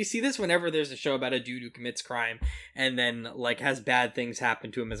 Because, we see this whenever there's a show about a dude who commits crime and then, has bad things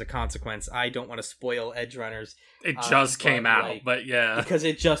happen to him as a consequence. I don't want to spoil Edge Runners. It just came out, but yeah. Because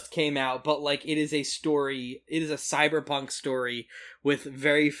it just came out. But, it is a story. It is a cyberpunk story with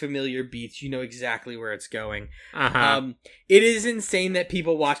very familiar beats. You know exactly where it's going. Uh-huh. It is insane that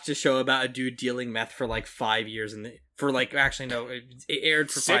people watched a show about a dude dealing meth for 5 years actually no, it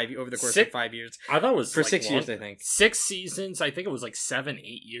aired for over the course of 5 years. I thought it was for 6 years, I think. 6 seasons. I think it was 7,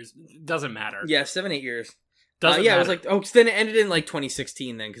 8 years. Doesn't matter. Yeah, 7, 8 years. Doesn't matter. It was then it ended in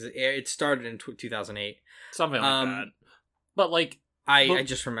 2016 then because it started in 2008. Something like that. But I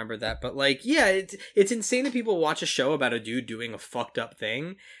just remembered that. But it's insane that people watch a show about a dude doing a fucked up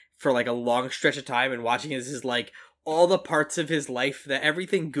thing for a long stretch of time and watching it as all the parts of his life, that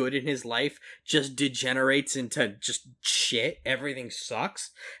everything good in his life just degenerates into just shit. Everything sucks.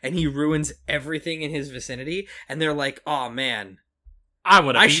 And he ruins everything in his vicinity. And they're like, oh man,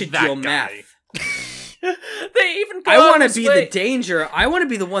 I should that deal guy. meth. They even go I want to be the danger. I want to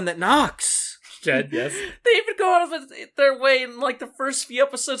be the one that knocks. Jed, yes. They even go out of their way in the first few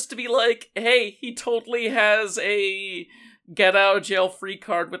episodes to be like, hey, he totally has a get out of jail free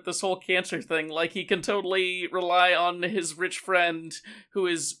card with this whole cancer thing. He can totally rely on his rich friend who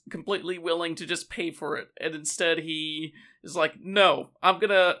is completely willing to just pay for it. And instead he is like, no, I'm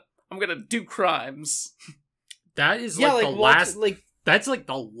gonna do crimes. That is the last that's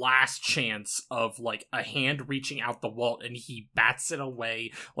the last chance of a hand reaching out the Walt and he bats it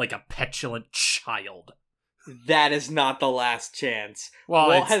away like a petulant child. That is not the last chance. Well,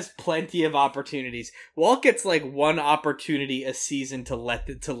 Walt has plenty of opportunities. Walt gets one opportunity a season to let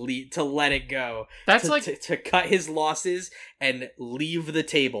it go. That's to cut his losses and leave the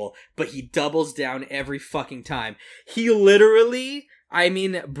table, but he doubles down every fucking time. He literally,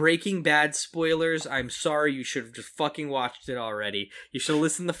 Breaking Bad spoilers, I'm sorry, you should have just fucking watched it already. You should have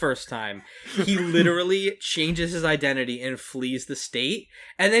listened the first time. He literally changes his identity and flees the state,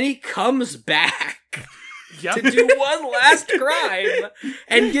 and then he comes back to do one last crime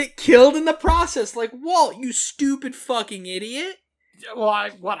and get killed in the process. Walt, you stupid fucking idiot. Well,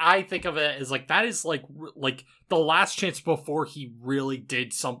 what I think of it is that is the last chance before he really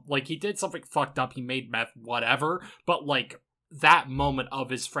did he did something fucked up, he made meth, whatever, but that moment of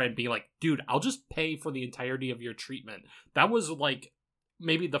his friend being like, dude, I'll just pay for the entirety of your treatment. That was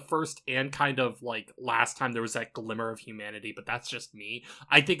maybe the first and kind of last time there was that glimmer of humanity, but that's just me.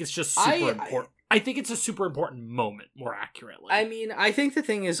 I think it's just super important. I think it's a super important moment, more accurately. I think the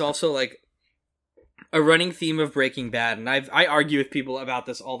thing is also a running theme of Breaking Bad, and I argue with people about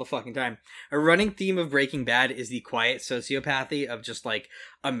this all the fucking time. A running theme of Breaking Bad is the quiet sociopathy of just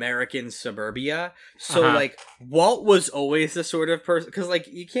American suburbia. So Walt was always the sort of person, because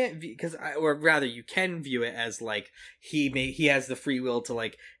you can't, or rather you can view it as he has the free will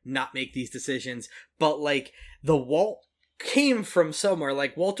to not make these decisions, but the Walt came from somewhere.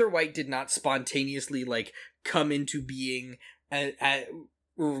 Walter White did not spontaneously come into being in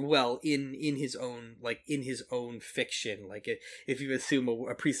his own fiction. If you assume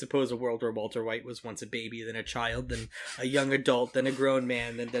presuppose a world where Walter White was once a baby, then a child, then a young adult, then a grown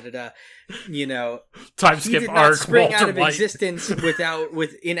man, then time skip he did arc. Not spring Walter out of White. Existence he did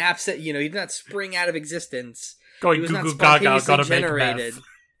not spring out of existence. Going he was goo not goo gaga, gotta generated. make meth.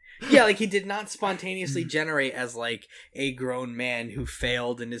 Yeah, he did not spontaneously generate as a grown man who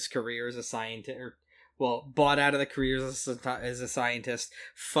failed in his career as a scientist, bought out of the career as a scientist,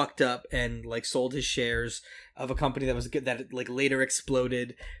 fucked up, and sold his shares of a company that was good, that later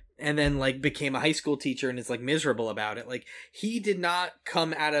exploded, like became a high school teacher and is like miserable about it. Like, he did not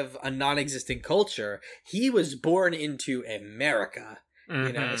come out of a non-existent culture. He was born into America,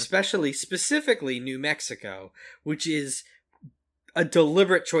 you know, specifically New Mexico, which is a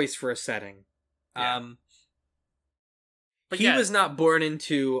deliberate choice for a setting. Yeah. But he was not born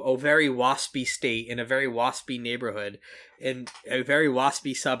into a very waspy state in a very waspy neighborhood in a very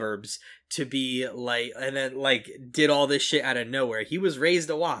waspy suburbs to be like, and then like did all this shit out of nowhere. He was raised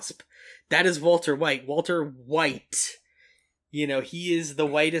a wasp. That is Walter White. Walter White, you know, he is the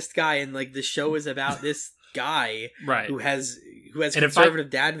whitest guy, and like the show is about this guy right. who has conservative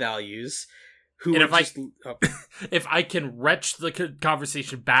dad values. Who and if I can retch the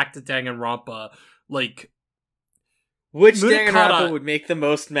conversation back to Danganronpa, like, which Danganronpa would make the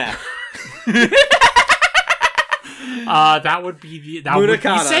most meth? That would be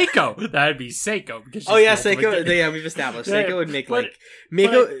Seiko. That would be Seiko. Because Seiko. Yeah, we've established Seiko would make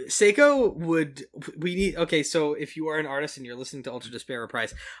Seiko would. We need. Okay, so if you are an artist and you're listening to Ultra Despair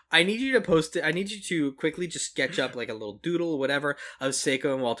Reprise, I need you to post it. I need you to quickly just sketch up like a little doodle, whatever, of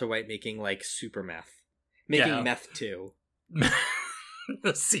Seiko and Walter White making like super meth, making meth 2.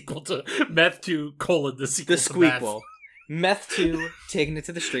 The sequel to Meth 2 : the sequel the to squeakquel. Meth 2, taking it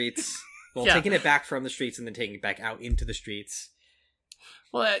to the streets. Well, taking it back from the streets and then taking it back out into the streets.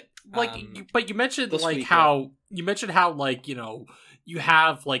 Well, but you mentioned like how like, you know, you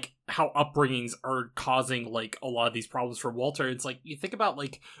have like how upbringings are causing like a lot of these problems for Walter. It's like you think about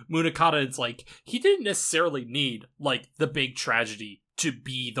like Munakata. It's like he didn't necessarily need like the big tragedy to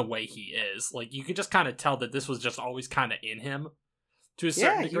be the way he is. Like you could just kind of tell that this was just always kind of in him. To a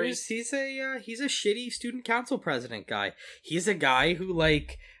certain degree. He's a shitty student council president guy. He's a guy who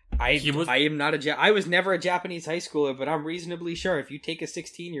like I was never a Japanese high schooler, but I'm reasonably sure if you take a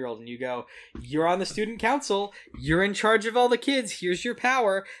 16-year-old and you go, you're on the student council, you're in charge of all the kids, here's your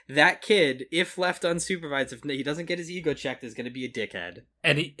power. That kid, if left unsupervised, if he doesn't get his ego checked, is going to be a dickhead.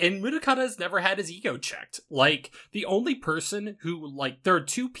 And Munakata has never had his ego checked. Like, the only person who, like, there are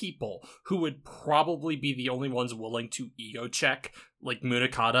two people who would probably be the only ones willing to ego check, like,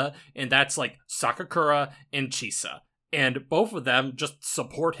 Munakata, and that's, like, Sakakura and Chisa. And both of them just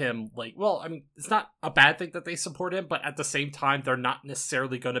support him, like, well, I mean, it's not a bad thing that they support him, but at the same time, they're not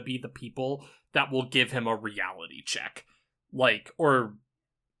necessarily going to be the people that will give him a reality check. Like, or,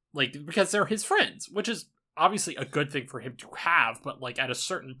 like, because they're his friends, which is obviously a good thing for him to have, but, like, at a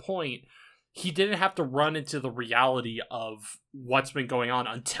certain point, he didn't have to run into the reality of what's been going on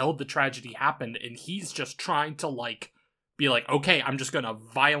until the tragedy happened, and he's just trying to, like, be like, okay, I'm just gonna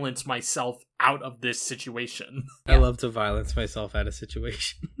violence myself out of this situation. I love to violence myself out of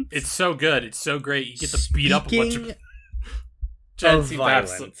situations. It's so good. It's so great. You get to beat up a bunch of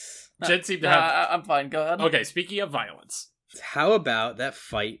violence. Jen seemed to have... I'm fine. Go ahead. Okay, speaking of violence. How about that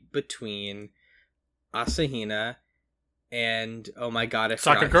fight between Asahina and, oh my god, I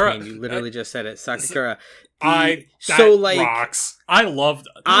forgot his name. You literally just said it. Sakakura. Rocks. I loved...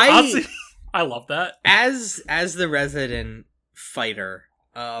 I love that. As the resident fighter,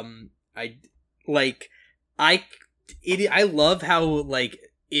 I love how like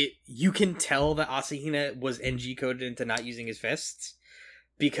you can tell that Asahina was NG coded into not using his fists,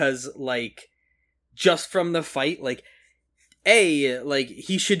 because like just from the fight, like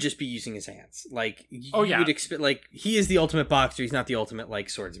he should just be using his hands. Like you would expect, like he is the ultimate boxer. He's not the ultimate like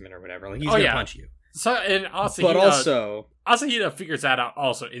swordsman or whatever. Like he's gonna punch you. So and Asahina, but also Asahina figures that out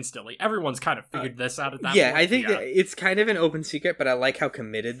also instantly. Everyone's kind of figured this out at that point. Yeah, I think that it's kind of an open secret, but I like how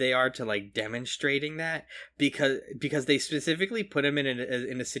committed they are to like demonstrating that, because they specifically put him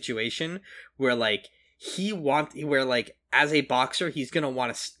in a situation where like where like as a boxer he's gonna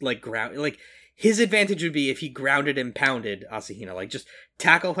want to like ground, like his advantage would be if he grounded and pounded Asahina, like just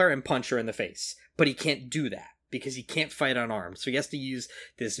tackle her and punch her in the face, but he can't do that because he can't fight unarmed, so he has to use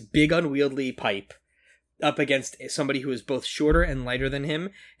this big unwieldy pipe up against somebody who is both shorter and lighter than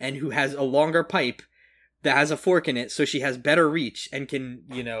him, and who has a longer pipe that has a fork in it, so she has better reach and can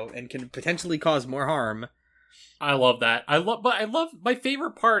potentially cause more harm. I love that. My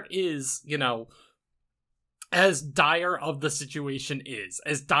favorite part is, you know, as dire of the situation is,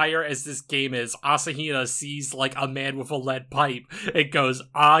 as dire as this game is, Asahina sees like a man with a lead pipe and goes,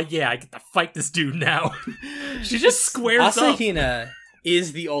 yeah, I get to fight this dude now. She just squares up. Asahina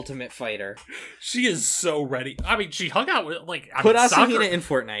is the ultimate fighter. She is so ready. I mean, she hung out with Asahina in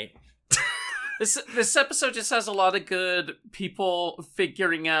Fortnite. This episode just has a lot of good people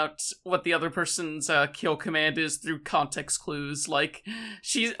figuring out what the other person's kill command is through context clues. Like,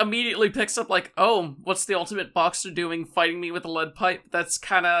 she immediately picks up like, oh, what's the ultimate boxer doing fighting me with a lead pipe? That's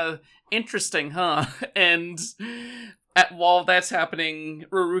kind of interesting, huh? And while that's happening,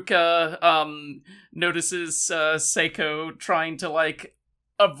 Ruruka notices Seiko trying to like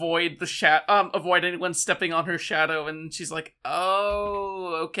avoid avoid anyone stepping on her shadow, and she's like,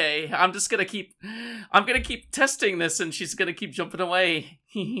 "Oh, okay. I'm gonna keep testing this," and she's gonna keep jumping away.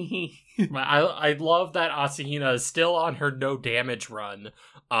 I love that Asahina is still on her no damage run.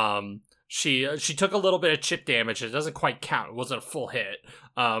 She took a little bit of chip damage. It doesn't quite count. It wasn't a full hit.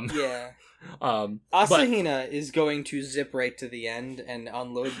 Yeah. Asahina is going to zip right to the end and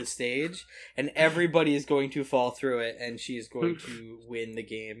unload the stage, and everybody is going to fall through it, and she is going to win the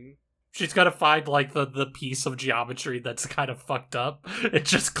game. She's got to find like the piece of geometry that's kind of fucked up and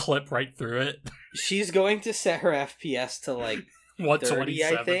just clip right through it. She's going to set her FPS to like 30,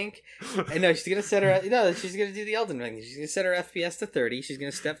 I think. And no, she's gonna set her. No, she's gonna do the Elden Ring. She's gonna set her FPS to 30. She's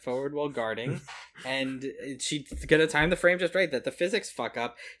gonna step forward while guarding, and she's gonna time the frame just right. That the physics fuck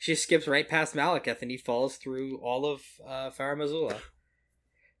up. She skips right past Malekith, and he falls through all of Faramazula.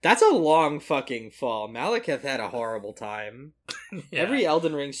 That's a long fucking fall. Malekith had a horrible time. Yeah. Every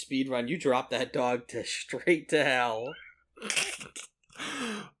Elden Ring speedrun, you drop that dog to straight to hell.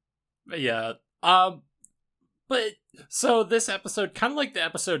 Yeah. But so this episode, kind of like the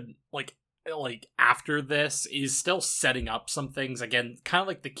episode like after this, is still setting up some things. Again, kind of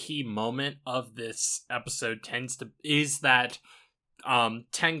like the key moment of this episode is that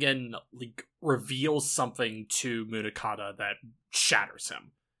Tengen like reveals something to Munakata that shatters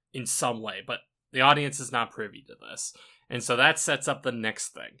him in some way, but the audience is not privy to this. And so that sets up the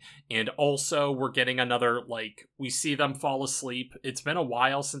next thing. And also we're getting another, like, we see them fall asleep. It's been a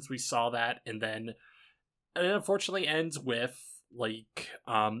while since we saw that, and then it unfortunately ends with like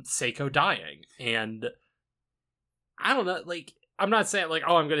Seiko dying. And I don't know, like, I'm not saying like,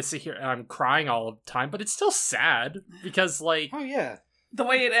 oh, I'm gonna sit here and I'm crying all the time, but it's still sad because like, oh yeah, the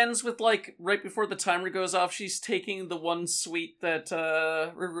way it ends with like right before the timer goes off, she's taking the one sweet that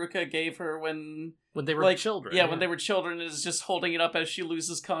Ruruka gave her when they were children. Yeah, when they were children, is just holding it up as she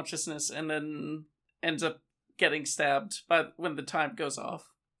loses consciousness and then ends up getting stabbed when the time goes off.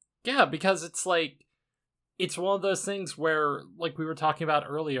 Yeah, because it's like, it's one of those things where, like we were talking about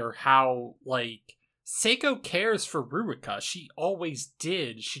earlier, how, like, Seiko cares for Ruruka. She always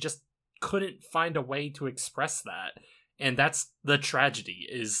did. She just couldn't find a way to express that. And that's the tragedy,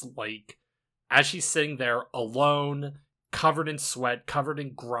 is, like, as she's sitting there alone, covered in sweat, covered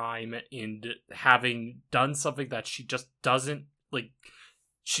in grime, and having done something that she just doesn't, like,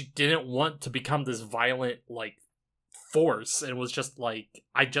 she didn't want to become this violent, like, force, and was just like,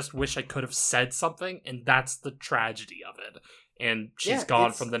 I just wish I could have said something, and that's the tragedy of it. And she's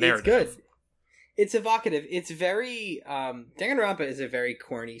gone from the narrative. It's good. It's evocative. It's very Danganronpa is a very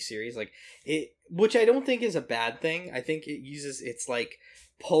corny series, like it, which I don't think is a bad thing. I think it uses its like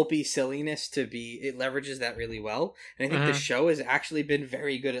pulpy silliness it leverages that really well, and I think the show has actually been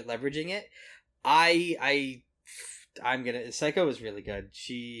very good at leveraging it. Psycho was really good.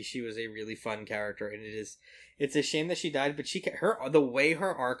 She was a really fun character, and it's a shame that she died, but the way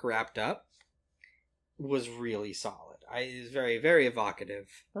her arc wrapped up was really solid. It was very, very evocative.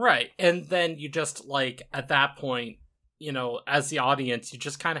 Right. And then you just, like, at that point, you know, as the audience, you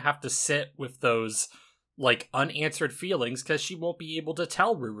just kind of have to sit with those, like, unanswered feelings, because she won't be able to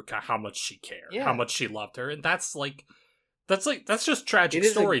tell Ruruka how much she cared, how much she loved her, and that's just tragic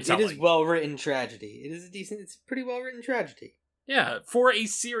storytelling. It is well-written tragedy. It's a pretty well-written tragedy. Yeah, for a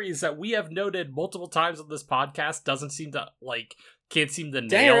series that we have noted multiple times on this podcast, can't seem to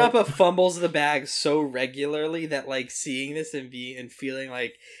nail. Danganronpa fumbles the bag so regularly that, like, seeing this and feeling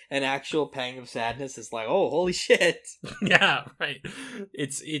like an actual pang of sadness is like, oh, holy shit. Yeah, right.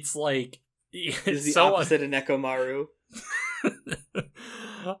 It's like, it's the opposite of Nekomaru.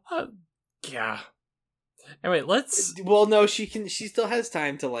 Yeah. Anyway, let's. Well, no, she still has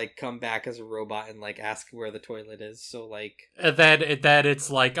time to, like, come back as a robot and, like, ask where the toilet is. So, like, and then it's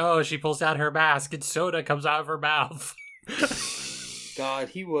like, oh, she pulls out her mask and soda comes out of her mouth. God,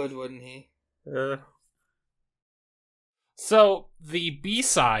 he would, wouldn't he? So the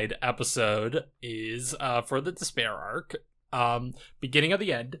B-side episode is for the Despair arc. Beginning of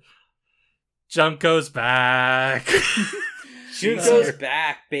the end. Junko's back. Junko's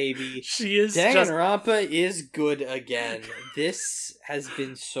back, baby. She is. Danganronpa is good again. This has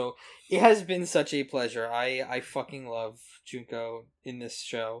been it has been such a pleasure. I fucking love Junko in this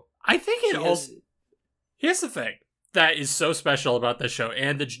show. I think here's the thing that is so special about this show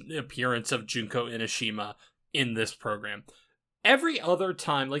and the appearance of Junko Inoshima in this program. every other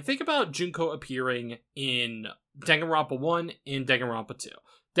time, like, think about Junko appearing in Danganronpa 1 and Danganronpa 2.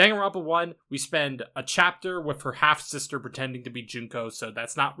 Danganronpa 1, we spend a chapter with her half-sister pretending to be Junko, so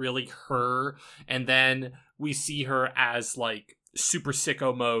that's not really her. And then we see her as, like, super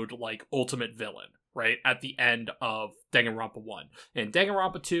sicko mode, like, ultimate villain, right? At the end of Danganronpa 1. In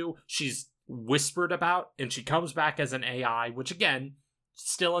Danganronpa 2, she's whispered about, and she comes back as an AI, which, again,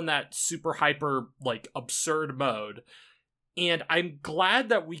 still in that super hyper, like, absurd mode. And I'm glad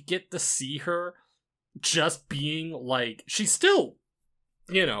that we get to see her just being, like, she's still,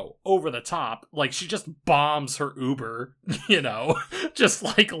 you know, over the top. Like, she just bombs her Uber, you know? Just,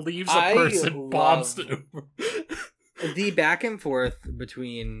 like, leaves a person, bombs the Uber. The back and forth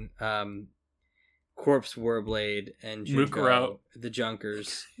between Corpse Warblade and Junko, Mukuro, the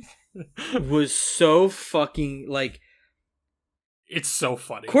Junkers, was so fucking, like... It's so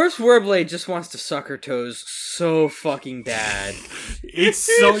funny. Corpse Warblade just wants to suck her toes so fucking bad. It's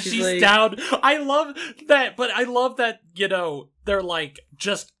so... she's she's like, down. I love that, but I love that, you know, they're, like,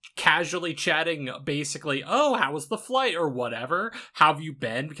 just casually chatting, basically, oh, how was the flight, or whatever, how have you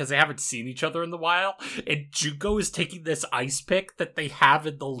been, because they haven't seen each other in a while, and Junko is taking this ice pick that they have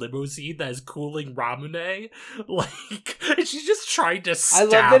in the limousine that is cooling Ramune, like, and she's just trying to stab I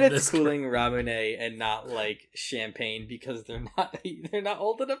love that it's this cooling Ramune and not, like, champagne, because they're not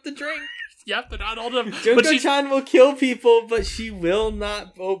old enough to drink. Yep, they're not old enough. Junko-chan will kill people, but she will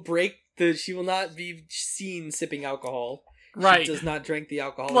not she will not be seen sipping alcohol. Right. She does not drink the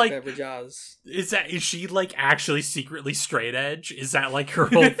alcoholic Like, beverages. Is she, like, actually secretly straight edge? Is that, like, her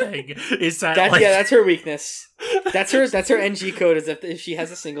whole thing? Is that like... Yeah, that's her weakness. That's her NG code, is if she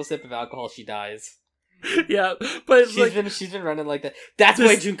has a single sip of alcohol, she dies. Yeah, but she's been running like that. That's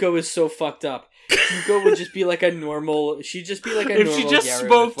why Junko is so fucked up. Junko would just be like a normal. She'd just be like a normal. If she just Yara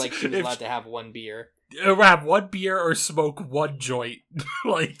smoked, if, like, she was allowed to have one beer. Have one beer or smoke one joint.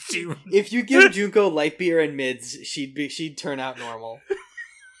 Like, if you give Junko light beer and mids, she'd turn out normal.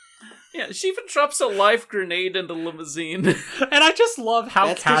 Yeah, she even drops a live grenade in the limousine. And I just love how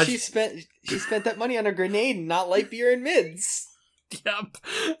that's because she spent that money on a grenade and not light beer and mids. Yep.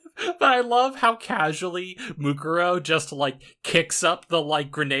 But I love how casually Mukuro just, like, kicks up the,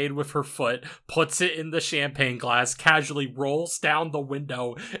 like, grenade with her foot, puts it in the champagne glass, casually rolls down the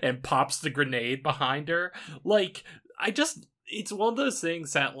window, and pops the grenade behind her. Like, it's one of those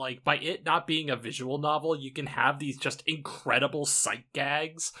things that, like, by it not being a visual novel, you can have these just incredible sight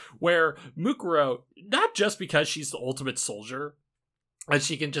gags, where Mukuro, not just because she's the ultimate soldier, and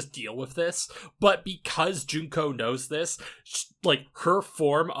she can just deal with this, but because Junko knows this, like, her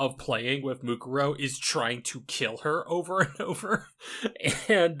form of playing with Mukuro is trying to kill her over and over,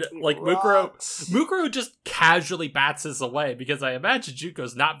 and, like, Mukuro just casually bats this away, because I imagine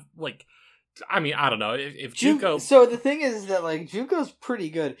Junko's not, like, I mean, I don't know, if Junko... So the thing is that, like, Junko's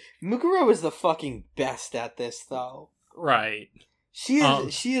pretty good. Mukuro is the fucking best at this, though. Right.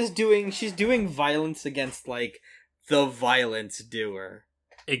 She's doing violence against, like, the violence doer.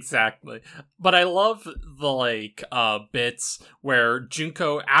 Exactly. But I love the, like, bits where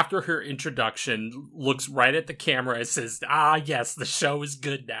Junko, after her introduction, looks right at the camera and says, yes, the show is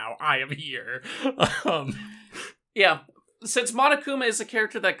good now. I am here. Yeah. Since Monokuma is a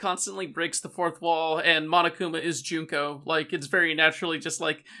character that constantly breaks the fourth wall, and Monokuma is Junko, like, it's very naturally just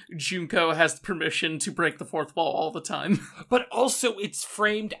like Junko has permission to break the fourth wall all the time. But also, it's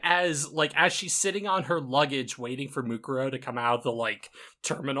framed as, like, as she's sitting on her luggage waiting for Mukuro to come out of the, like,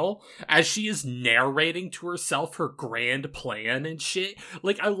 terminal, as she is narrating to herself her grand plan and shit.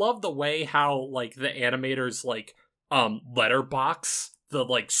 Like, I love the way how, like, the animators, like, letterbox the,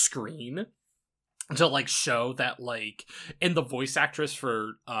 like, screen to, like, show that, like, and the voice actress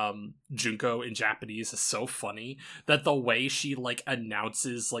for Junko in Japanese is so funny that the way she, like,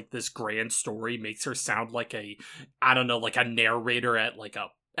 announces, like, this grand story makes her sound like a narrator at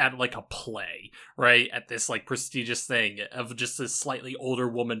a play, right? At this, like, prestigious thing of just this slightly older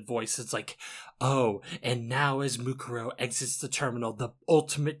woman voice. It's like, oh, and now as Mukuro exits the terminal, the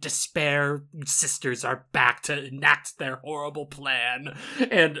ultimate despair sisters are back to enact their horrible plan.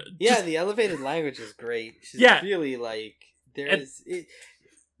 And the elevated language is great. She's really, like,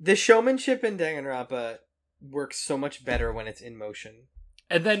 the showmanship in Danganronpa works so much better when it's in motion.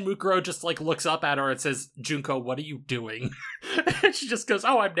 And then Mukuro just, like, looks up at her and says, Junko, what are you doing? And she just goes,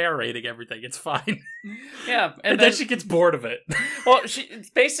 I'm narrating everything. It's fine. Yeah. And then she gets bored of it. Well, she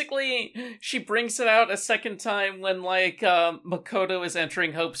brings it out a second time when, like, Makoto is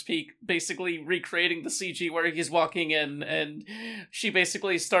entering Hope's Peak, basically recreating the CG where he's walking in, and she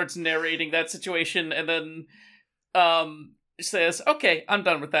basically starts narrating that situation, and then says, okay, I'm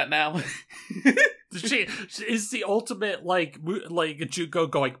done with that now. She is the ultimate, like Juko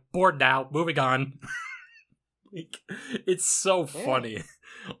going, bored now, moving on. Like, it's so funny.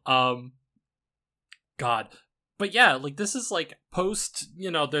 God. But yeah, like, this is, like, post,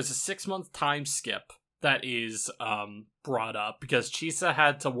 there's a 6-month time skip that is brought up because Chisa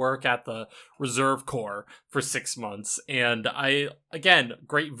had to work at the Reserve Corps for 6 months. And again,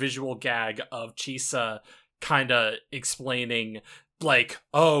 great visual gag of Chisa kind of explaining, like,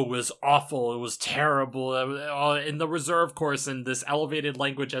 oh, it was awful, it was terrible, in the Reserve Course, and this elevated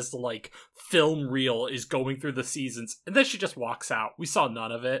language as the, like, film reel is going through the seasons, and then she just walks out. We saw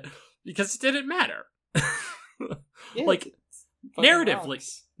none of it, because it didn't matter. Yeah, like,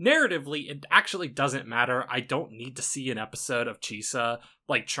 narratively, it actually doesn't matter. I don't need to see an episode of Chisa,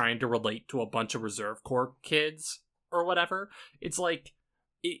 like, trying to relate to a bunch of Reserve Corps kids, or whatever. It's like,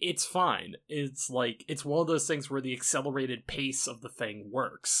 it's fine. It's like, it's one of those things where the accelerated pace of the thing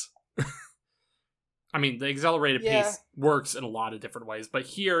works. I mean, the accelerated pace works in a lot of different ways, but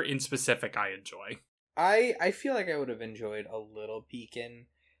here in specific, I enjoy. I feel like I would have enjoyed a little peeking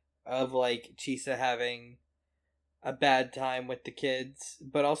of, like, Chisa having a bad time with the kids,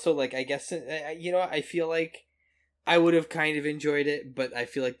 but also, like, I guess, I feel like I would have kind of enjoyed it, but I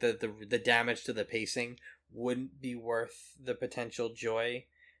feel like the damage to the pacing wouldn't be worth the potential joy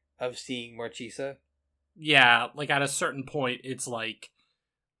of seeing more Chisa. Yeah, like, at a certain point, it's like,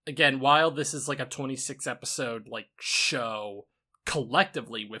 again, while this is like a 26 episode, like, show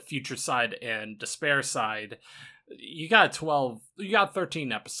collectively with Future Side and Despair Side, you got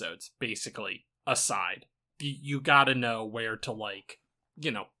 13 episodes, basically, aside. You gotta know where to, like,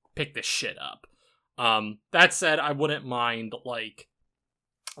 pick this shit up. That said, I wouldn't mind, like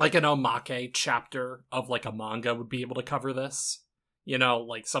an omake chapter of, like, a manga would be able to cover this.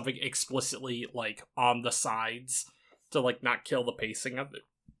 Like, something explicitly, like, on the sides to, like, not kill the pacing of it.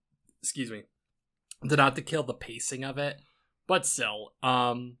 Excuse me. To kill the pacing of it. But still,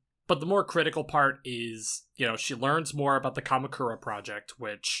 but the more critical part is, she learns more about the Kamakura project,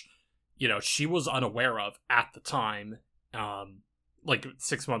 which, she was unaware of at the time, like,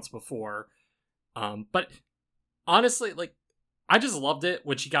 6 months before. But honestly, like, I just loved it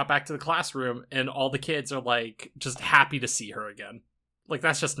when she got back to the classroom and all the kids are, like, just happy to see her again. Like,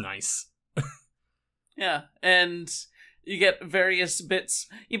 that's just nice. Yeah, and you get various bits.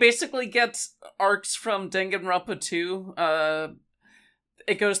 You basically get arcs from Danganronpa 2.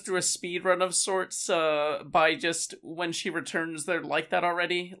 It goes through a speed run of sorts, by just when she returns, they're like that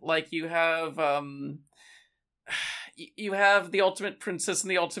already. Like, you have the Ultimate Princess and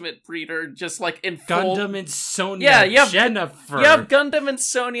the Ultimate Breeder just, like, in full... Gundam and Sonia, Jennifer. You have Gundam and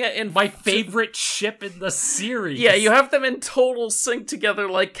Sonia in... My favorite ship in the series. Yeah, you have them in total sync together,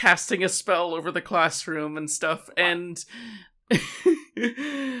 like, casting a spell over the classroom and stuff, and...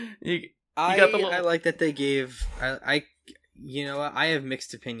 I like that they gave... You know what? I have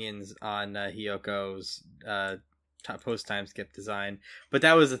mixed opinions on Hiyoko's post-time skip design, but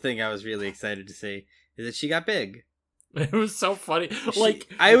that was the thing I was really excited to see, is that she got big. It was so funny. Like,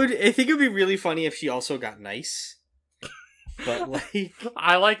 I think it would be really funny if she also got nice. But, like,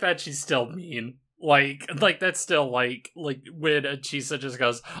 I like that she's still mean. Like that's still like when Chisa just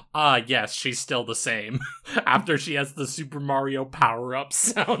goes, yes, she's still the same. After she has the Super Mario power-up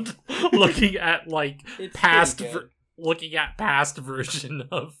sound, looking at, like, looking at past version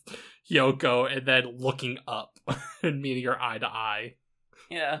of Hyoko and then looking up and meeting her eye to eye.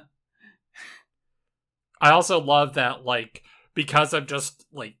 Yeah. I also love that, like, because I'm just,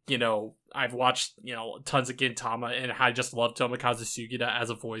 like, I've watched, tons of Gintama, and I just love Tomokazu Sugita as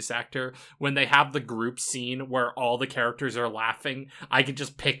a voice actor. When they have the group scene where all the characters are laughing, I can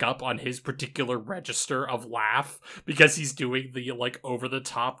just pick up on his particular register of laugh, because he's doing the, like,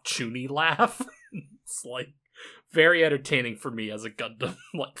 over-the-top Chuni laugh. It's, like, very entertaining for me as a Gundam,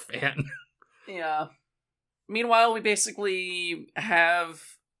 like, fan. Yeah. Meanwhile, we basically have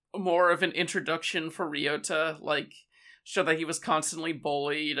more of an introduction for Ryota, like, show that he was constantly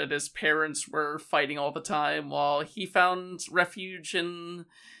bullied and his parents were fighting all the time while he found refuge in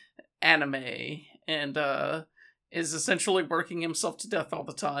anime and is essentially working himself to death all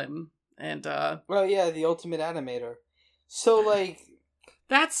the time. And well, yeah, the ultimate animator. So, like,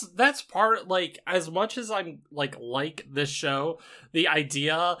 that's part, like, as much as I'm like this show, the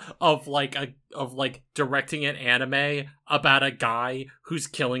idea of directing an anime about a guy who's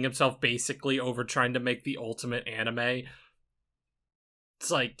killing himself basically over trying to make the ultimate anime, it's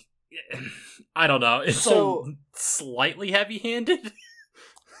like, I don't know, it's so slightly heavy-handed.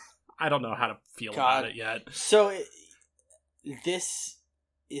 I don't know how to feel about it yet. So this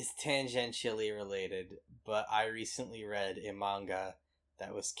is tangentially related, but I recently read a manga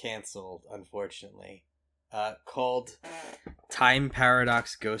that was canceled, unfortunately, called Time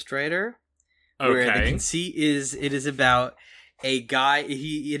Paradox Ghostwriter. Where the conceit is, it is about a guy.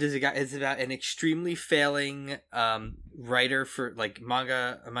 It's about an extremely failing writer for like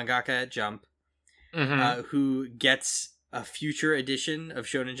mangaka at Jump, who gets a future edition of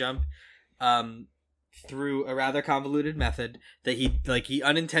Shonen Jump, through a rather convoluted method that he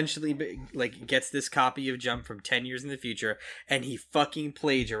unintentionally gets this copy of Jump from 10 years in the future, and he fucking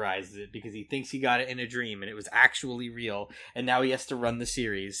plagiarizes it because he thinks he got it in a dream and it was actually real, and now he has to run the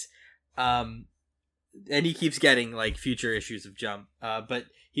series. And he keeps getting like future issues of Jump, but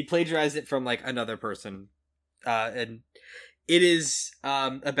he plagiarized it from like another person, and it is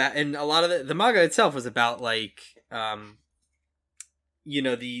about, and a lot of the manga itself was about like the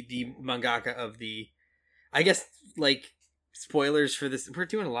mangaka of the, I guess, like, spoilers for this, we're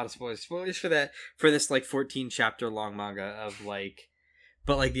doing a lot of spoilers for this like 14 chapter long manga of like,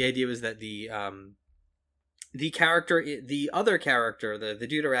 but like the idea was that the other character, the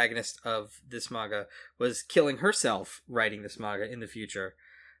deuteragonist of this manga, was killing herself writing this manga in the future.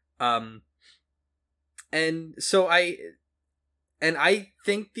 And so I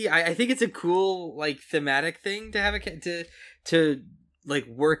think I think it's a cool like thematic thing to have to like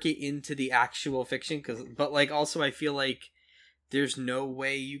work it into the actual fiction, but like also I feel like there's no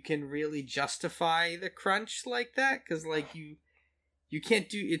way you can really justify the crunch like that, because like you can't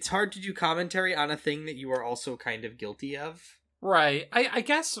do, it's hard to do commentary on a thing that you are also kind of guilty of. Right. I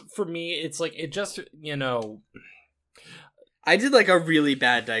guess for me, it's like, it just, I did like a really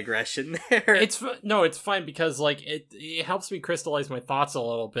bad digression there. It's fine because like it helps me crystallize my thoughts a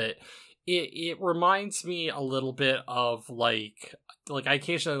little bit. It reminds me a little bit of like I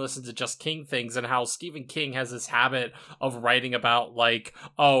occasionally listen to Just King things, and how Stephen King has this habit of writing about like,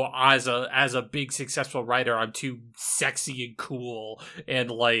 oh, as a big successful writer, I'm too sexy and cool,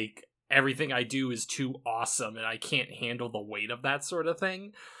 and like everything I do is too awesome, and I can't handle the weight of that sort of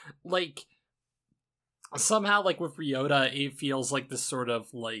thing. Like somehow, like with Ryota, it feels like this sort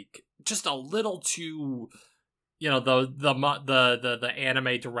of like just a little too, the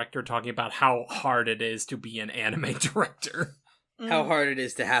anime director talking about how hard it is to be an anime director. How hard it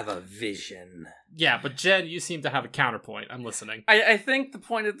is to have a vision. Yeah, but Jen, you seem to have a counterpoint. I'm listening. I think the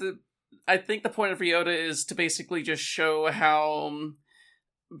point of Ryota is to basically just show how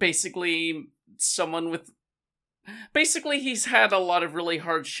basically he's had a lot of really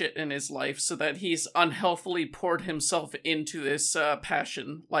hard shit in his life, so that he's unhealthily poured himself into this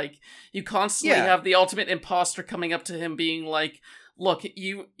passion. Like, you constantly have the ultimate imposter coming up to him being like, look,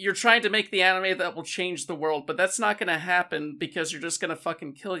 you're trying to make the anime that will change the world, but that's not gonna happen because you're just gonna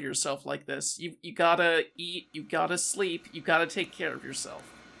fucking kill yourself like this. You gotta eat, you gotta sleep, you gotta take care of yourself.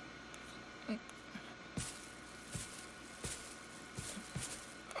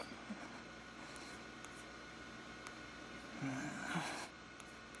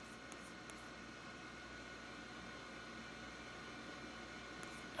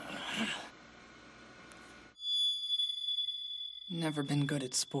 Never been good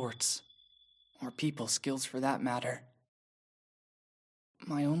at sports. Or people skills for that matter.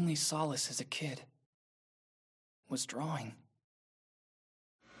 My only solace as a kid was drawing.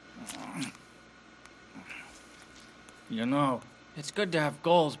 It's good to have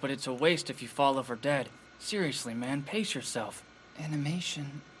goals, but it's a waste if you fall over dead. Seriously, man, pace yourself.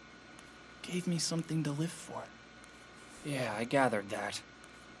 Animation gave me something to live for. Yeah, I gathered that.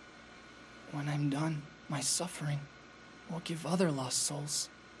 When I'm done, my suffering will give other lost souls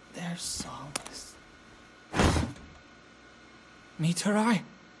their solace. Mitarai!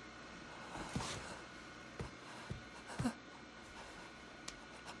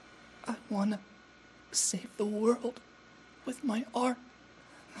 I wanna save the world with my art.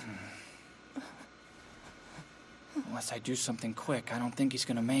 Unless I do something quick, I don't think he's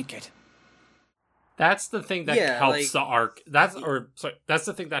gonna make it. That's the thing that helps the arc. That's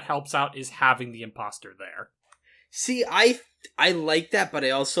the thing that helps out, is having the imposter there. See, I like that, but I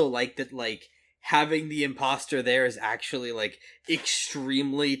also like that, like, having the imposter there is actually, like,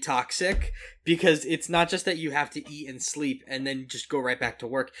 extremely toxic, because it's not just that you have to eat and sleep and then just go right back to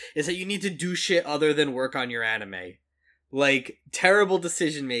work. It's that you need to do shit other than work on your anime. Like, terrible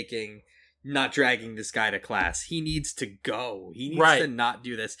decision-making, not dragging this guy to class. He needs to go. He needs to not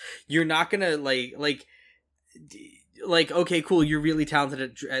do this. You're not gonna, like, okay, cool, you're really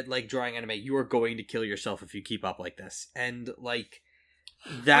talented at like drawing anime. You are going to kill yourself if you keep up like this. And like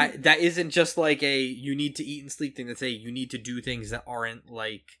that isn't just like a you need to eat and sleep thing. That's a you need to do things that aren't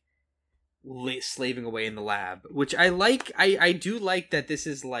like slaving away in the lab. Which I like. I do like that this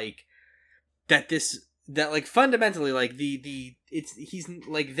is like that that like fundamentally like he's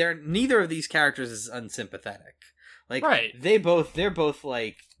like they're neither of these characters is unsympathetic. Like Right. they're both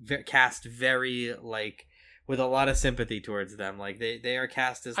like cast very like with a lot of sympathy towards them. Like they are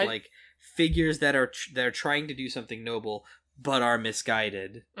cast as like figures that are they're trying to do something noble but are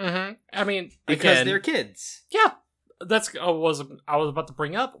misguided. Mm-hmm. I mean, because again, they're kids. Yeah, that's I was about to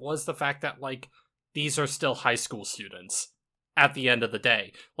bring up was the fact that like these are still high school students at the end of the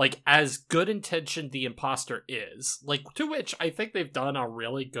day. Like, as good intentioned the imposter is, like, to which I think they've done a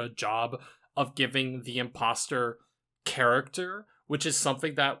really good job of giving the imposter character, which is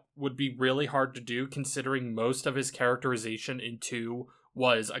something that would be really hard to do considering most of his characterization in 2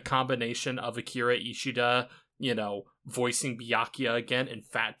 was a combination of Akira Ishida, you know, voicing Byakuya again and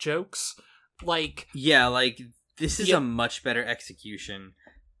fat jokes. Like, yeah, like this is a much better execution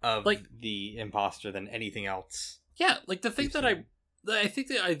of like the imposter than anything else. Yeah, like the thing that I think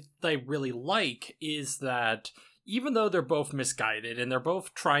that I really like is that even though they're both misguided and they're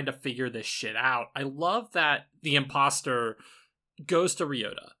both trying to figure this shit out, I love that the imposter goes to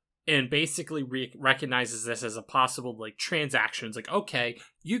Ryota and basically recognizes this as a possible like transaction. It's like, okay,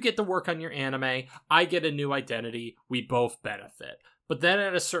 you get to work on your anime, I get a new identity, we both benefit. But then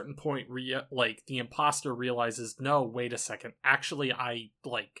at a certain point, like the imposter realizes, no, wait a second, actually I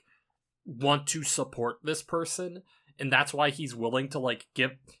like want to support this person, and that's why he's willing to like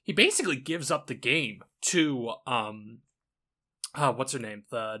he basically gives up the game to what's her name,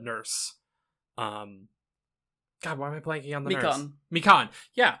 the nurse, God, why am I blanking on the nurse? Mikan.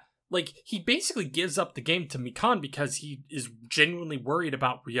 Yeah, like he basically gives up the game to Mikan because he is genuinely worried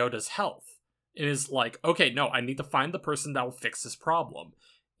about Ryota's health. It is like, okay, no, I need to find the person that will fix this problem,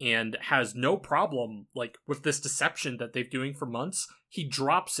 and has no problem like with this deception that they've doing for months. He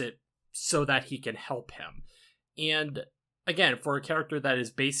drops it so that he can help him. And again, for a character that is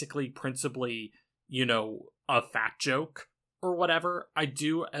basically principally, you know, a fat joke or whatever, I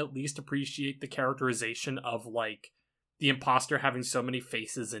do at least appreciate the characterization of like the imposter having so many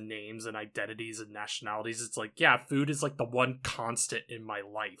faces and names and identities and nationalities. It's like, yeah, food is like the one constant in my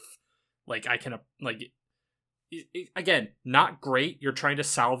life. Like I can like again, not great. You're trying to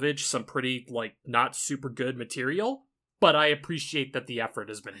salvage some pretty like not super good material, but I appreciate that the effort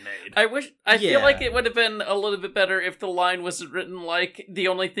has been made. I feel like it would have been a little bit better if the line wasn't written like, the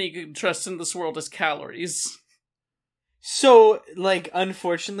only thing you can trust in this world is calories. So, like,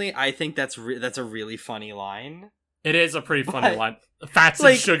 unfortunately, I think that's a really funny line. It is a pretty funny line. Fats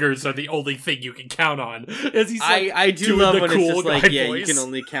like, and sugars are the only thing you can count on. As he's like, I do love when cool it's just like, yeah, voice. You can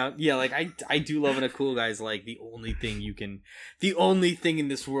only count. Yeah, like I do love when a cool guy's like, the only thing in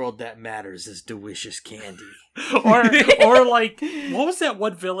this world that matters is delicious candy. or like, what was that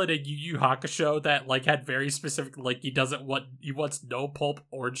one villain in Yu Yu Hakusho that like had very specific, like he wants no pulp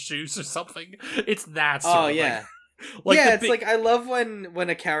orange juice or something? It's that sort of yeah. Like yeah, it's like I love when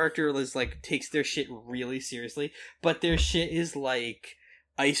a character is like takes their shit really seriously, but their shit is like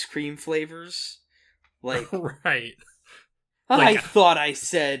ice cream flavors. Like right. I thought I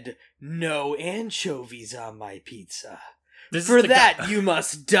said no anchovies on my pizza. For that, you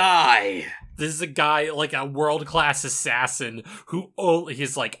must die. This is a guy, like a world-class assassin, who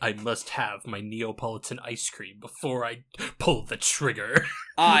he's like, I must have my Neapolitan ice cream before I pull the trigger.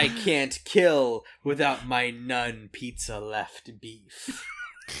 I can't kill without my none pizza left beef.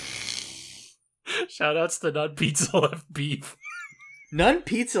 Shoutouts to none pizza left beef. None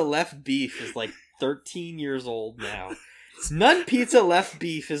pizza left beef is like 13 years old now. None pizza left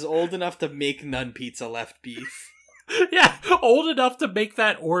beef is old enough to make none pizza left beef. Yeah, old enough to make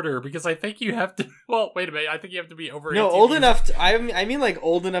that order, because I think you have to... Well, wait a minute, I think you have to be over 18. No, old enough to... I mean, like,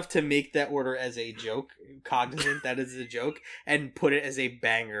 old enough to make that order as a joke, cognizant that is a joke, and put it as a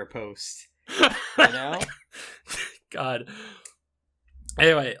banger post. You know? God.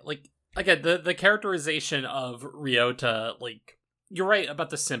 Anyway, like, again, the characterization of Ryota, like, you're right about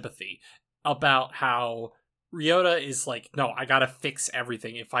the sympathy, about how... Ryota is like, no, I gotta fix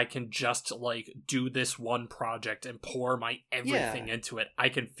everything. If I can just, like, do this one project and pour my everything into it, I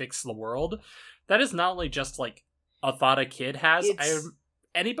can fix the world. That is not only just, like, a thought a kid has.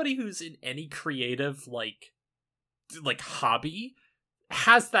 Anybody who's in any creative, like, hobby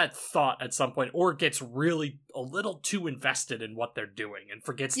has that thought at some point, or gets really a little too invested in what they're doing and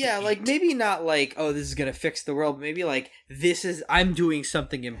forgets to eat. Like, maybe not like, oh, this is gonna fix the world. Maybe, like, I'm doing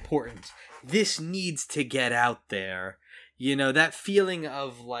something important. This needs to get out there. You know, that feeling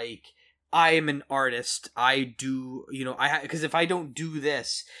of, like, I am an artist. I do, you know, because if I don't do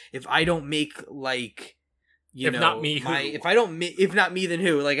this, if I don't make, like, if not me, then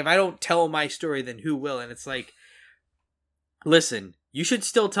who? Like, if I don't tell my story, then who will? And it's like, listen, You should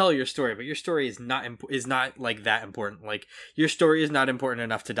still tell your story, but your story is not like that important. Like, your story is not important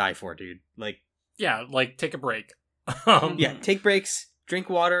enough to die for, dude. Like, yeah, like take a break. Yeah, take breaks, drink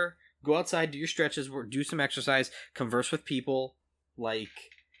water, go outside, do your stretches, do some exercise, converse with people, like,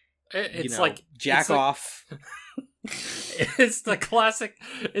 it's jack off. It's the classic.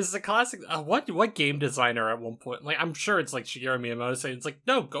 What game designer at one point? Like, I'm sure it's like Shigeru Miyamoto saying, "It's like,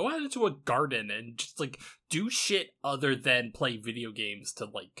 no, go out into a garden and just like do shit other than play video games to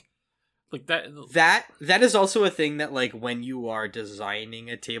like that." That is also a thing that, like, when you are designing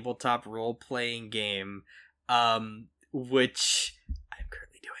a tabletop role playing game, which I'm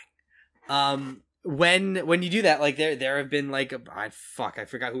currently doing, when you do that, like, there have been like I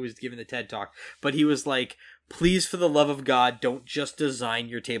forgot who was giving the TED talk, but he was like, please, for the love of God, don't just design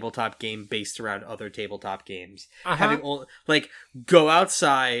your tabletop game based around other tabletop games. Go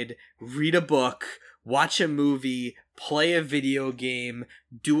outside, read a book, watch a movie, play a video game,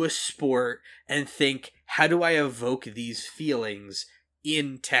 do a sport, and think, how do I evoke these feelings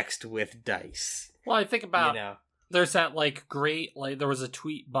in text with dice? Well, I think about, there's that like great, like, there was a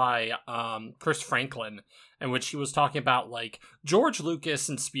tweet by Chris Franklin in which he was talking about like George Lucas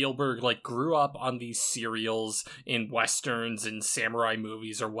and Spielberg like grew up on these serials in westerns and samurai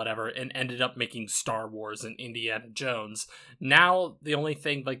movies or whatever and ended up making Star Wars and Indiana Jones. Now the only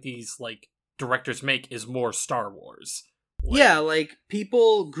thing like these like directors make is more Star Wars. Yeah, like,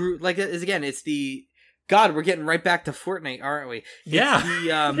 people grew, like, it's the God, we're getting right back to Fortnite, aren't we? Here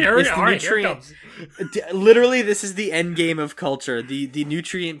it comes. Literally, this is the end game of culture. The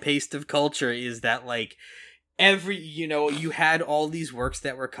nutrient paste of culture is that, like, you had all these works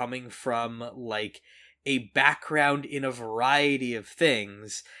that were coming from, like, a background in a variety of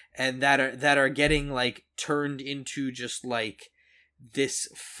things, and that are getting, like, turned into just, like, this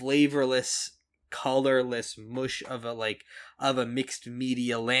flavorless, colorless mush of a mixed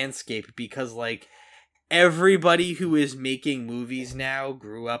media landscape, because, like, everybody who is making movies now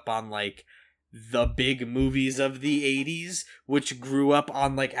grew up on, like, the big movies of the 80s, which grew up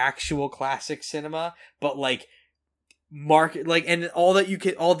on, like, actual classic cinema, but, like, market, like, and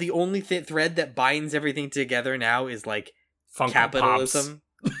the only thread that binds everything together now is, like, Funko capitalism.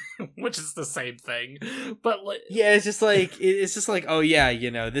 Which is the same thing. But, like, yeah, it's just like, oh yeah,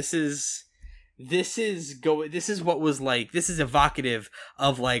 this is what was, like, this is evocative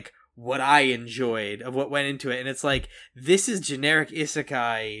of, like, what I enjoyed, of what went into it, and it's like, this is generic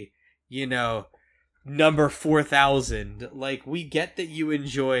isekai, number 4000. Like, we get that you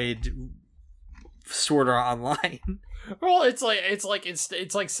enjoyed Sword Art Online. Well, it's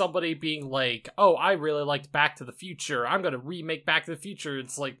like somebody being like, "Oh, I really liked Back to the Future. I'm gonna remake Back to the Future."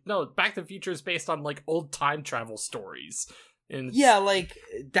 It's like, no, Back to the Future is based on, like, old time travel stories. And yeah, like,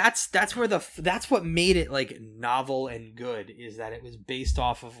 that's what made it, like, novel and good, is that it was based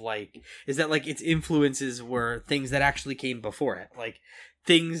off of, like, its influences were things that actually came before it, like,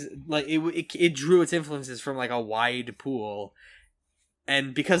 things, like, it drew its influences from, like, a wide pool,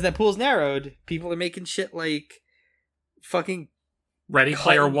 and because that pool's narrowed, people are making shit like fucking Ready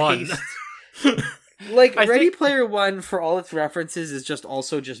Player One. Like, Ready Player One, for all its references, is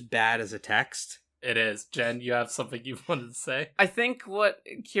also just bad as a text. It is. Jen, you have something you wanted to say? I think what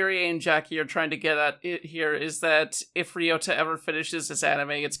Kyrie and Jackie are trying to get at here is that if Ryota ever finishes his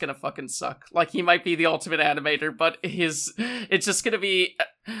anime, it's gonna fucking suck. Like, he might be the ultimate animator, but it's just gonna be...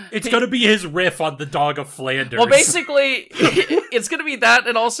 It's gonna be his riff on the Dog of Flanders. Well, basically, it's gonna be that,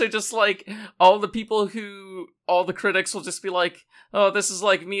 and also just, like, all the critics will just be like, oh, this is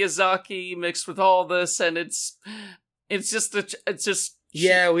like Miyazaki mixed with all this, and it's just...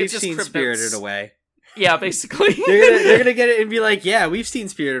 Yeah, we've seen Spirited Away. Yeah, basically. they're gonna get it and be like, yeah, we've seen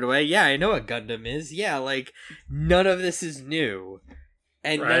Spirited Away. Yeah, I know what Gundam is. Yeah, like, none of this is new.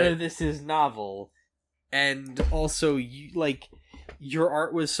 And none of this is novel. And also, your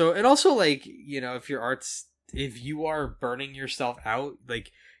art was so... And also, like, if you are burning yourself out,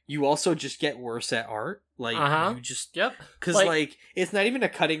 like, you also just get worse at art. Like, you just... Yep. Because, like, it's not even a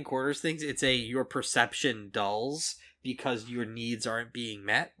cutting corners thing. It's your perception dulls because your needs aren't being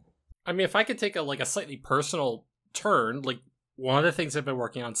met. I mean, if I could take a slightly personal turn, like, one of the things I've been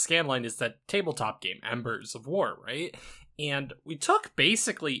working on Scanline is that tabletop game, Embers of War, right? And we took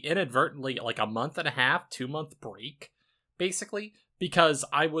basically inadvertently like a 2-month break, basically, because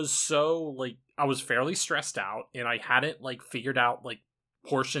I was I was fairly stressed out and I hadn't, like, figured out, like,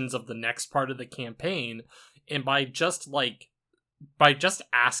 portions of the next part of the campaign. And by just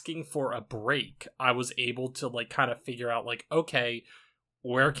asking for a break, I was able to, like, kind of figure out, like, okay,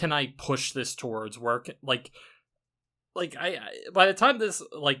 where can I push this towards? like I by the time this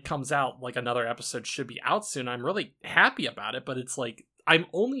like comes out, like another episode should be out soon. I'm really happy about it, but it's like I'm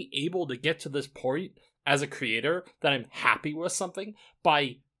only able to get to this point as a creator that I'm happy with something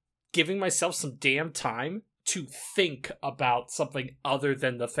by giving myself some damn time to think about something other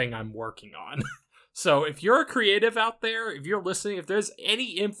than the thing I'm working on. So if you're a creative out there, if you're listening, if there's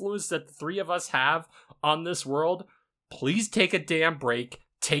any influence that the three of us have on this world, please take a damn break.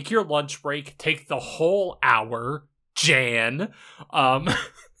 Take your lunch break. Take the whole hour, Jan. I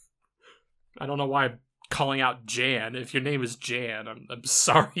don't know why I'm calling out Jan. If your name is Jan, I'm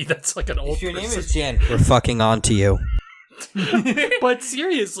sorry. That's like an old If your person. name is Jan, we're fucking on to you. But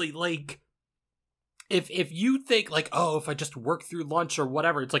seriously, like, if you think like, oh, if I just work through lunch or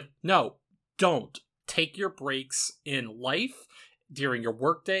whatever, it's like, no, don't. Take your breaks in life, during your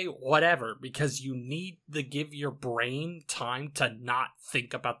workday, whatever, because you need to give your brain time to not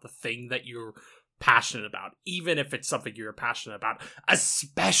think about the thing that you're passionate about, even if it's something you're passionate about,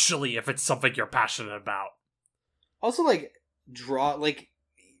 especially if it's something you're passionate about. Also, like, draw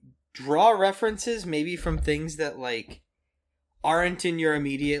references maybe from things that, like, aren't in your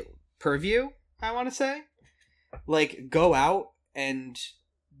immediate purview, I want to say. Like, go out and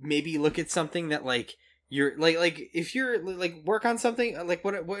maybe look at something that, like, you're like if you're like work on something like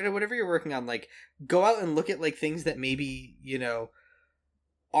whatever you're working on, like go out and look at like things that maybe, you know,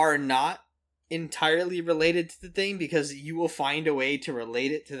 are not entirely related to the thing, because you will find a way to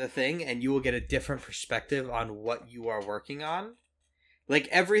relate it to the thing and you will get a different perspective on what you are working on. Like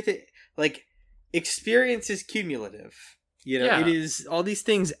everything, like experience is cumulative, you know. Yeah. It is, all these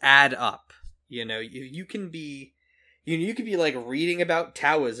things add up, you know. You can be, you could be like reading about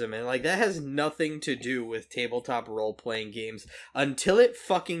Taoism and like that has nothing to do with tabletop role playing games until it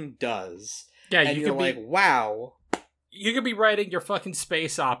fucking does. Yeah, and you you're could like, be, wow. you could be writing your fucking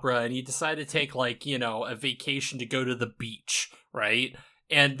space opera and you decide to take like, you know, a vacation to go to the beach, right?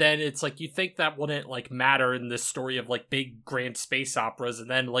 And then it's like, you think that wouldn't like matter in this story of like big grand space operas, and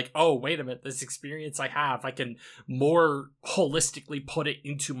then like, oh wait a minute, this experience I have, I can more holistically put it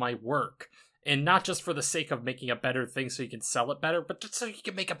into my work. And not just for the sake of making a better thing so you can sell it better, but just so you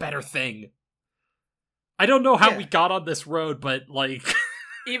can make a better thing. I don't know how we got on this road, but like...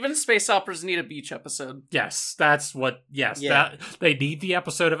 Even space operas need a beach episode. Yes, that's what... Yes, Yeah. that they need the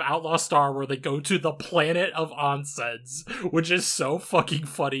episode of Outlaw Star where they go to the planet of onsens, which is so fucking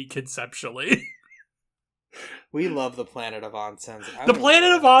funny conceptually. We love the planet of onsens. The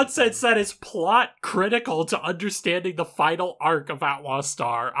planet of onsens that is plot critical to understanding the final arc of Outlaw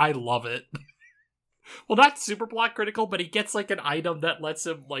Star. I love it. Well, not super plot critical, but he gets like an item that lets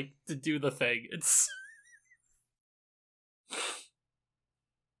him like to do the thing. It's...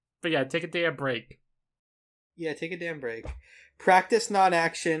 But yeah, take a damn break. Yeah, take a damn break. Practice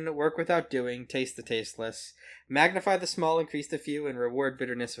non-action, work without doing, taste the tasteless. Magnify the small, increase the few, and reward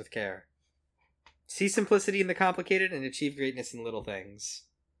bitterness with care. See simplicity in the complicated and achieve greatness in little things.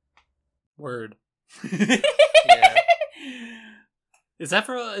 Word. Yeah. Is that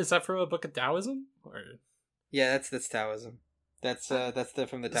from a book of Taoism? Or... Yeah, that's Taoism. That's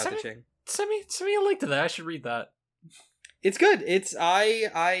from the Tao Te Ching. Send me a link to that. I should read that. It's good. It's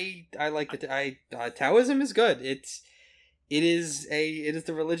I like the Taoism is good. It is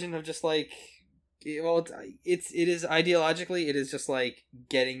the religion of just like, well, it is ideologically, it is just like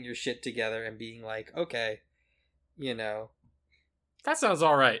getting your shit together and being like, okay, you know, that sounds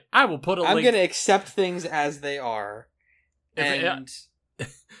all right. I will put a I'm link. gonna accept things as they are, and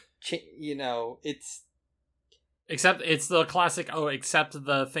you know, it's except it's the classic. Oh, accept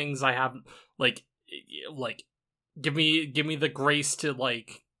the things I have. Like give me the grace to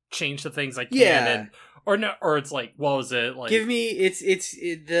like change the things I can. Yeah. And, or no, or it's like, what was it like? give me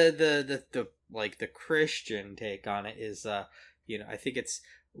the like the Christian take on it is you know, I think it's,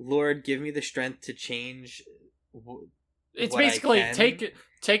 Lord, give me the strength to change. It's what I basically can,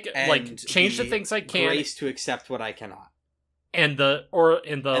 take like change the things I can, grace to accept what I cannot, and the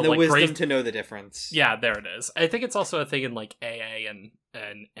and like, wisdom grace to know the difference. Yeah, there it is. I think it's also a thing in like AA and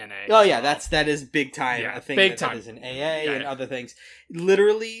NA. Oh yeah, that is big time. Yeah, a thing big that time. is in AA and Yeah. other things.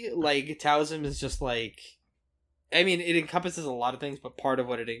 Literally, like Taoism is just like, I mean, it encompasses a lot of things, but part of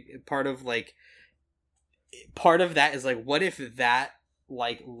that is like, what if that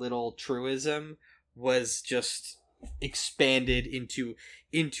like little truism was just expanded into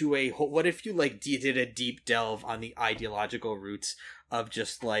a whole, what if you like did a deep delve on the ideological roots of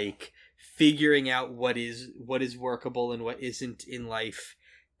just like figuring out what is workable and what isn't in life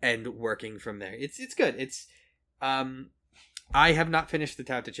and working from there. It's good. It's I have not finished the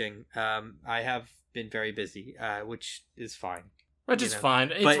Tao Te Ching. I have been very busy, which is fine. Which is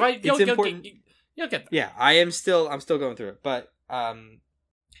fine. It's But right. it's important. You'll get there. Yeah, I'm still going through it, but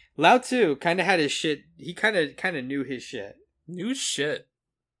Lao Tzu kind of had his shit. He kind of knew his shit. New shit.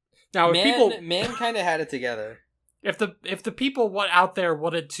 Now, Man kind of had it together. If the people out there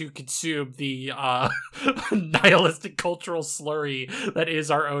wanted to consume the nihilistic cultural slurry that is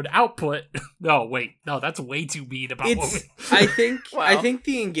our own output, no, that's way too mean about what we... I think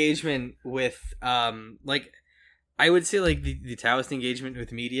the engagement with I would say like the Taoist engagement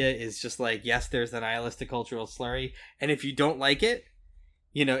with media is just like, yes, there's the nihilistic cultural slurry, and if you don't like it,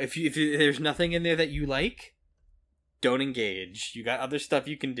 if there's nothing in there that you like, don't engage. You got other stuff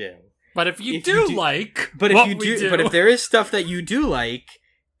you can do. But if if there is stuff that you do like,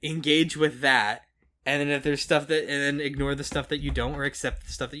 engage with that. And then if there's stuff and then ignore the stuff that you don't, or accept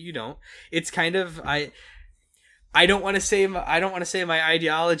the stuff that you don't. It's kind of I don't want to say my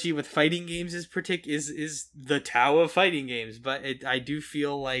ideology with fighting games is the Tao of fighting games, but I do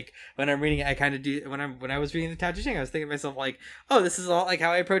feel like when I'm reading it, I kind of do when I was reading the Tao Te Ching, I was thinking to myself like, oh, this is all like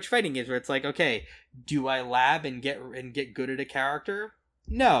how I approach fighting games, where it's like, okay, do I lab and get good at a character?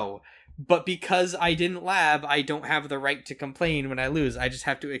 No. But because I didn't lab, I don't have the right to complain when I lose. I just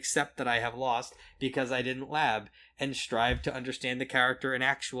have to accept that I have lost because I didn't lab and strive to understand the character in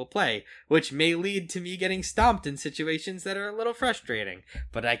actual play, which may lead to me getting stomped in situations that are a little frustrating.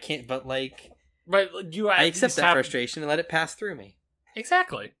 But I can't, I accept that frustration and let it pass through me.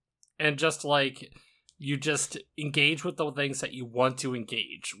 Exactly. And just like, you just engage with the things that you want to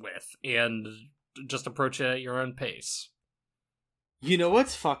engage with and just approach it at your own pace. You know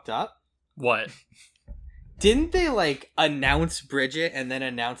what's fucked up? What? Didn't they announce Bridget and then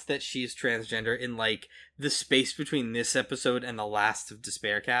announce that she's transgender in the space between this episode and the last of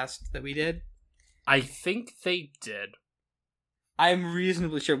Despaircast that we did? I think they did. I'm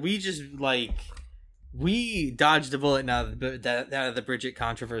reasonably sure. We just we dodged a bullet now that the Bridget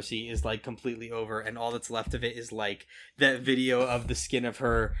controversy is completely over, and all that's left of it is that video of the skin of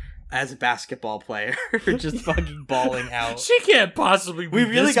her as a basketball player, just fucking balling out. She can't possibly be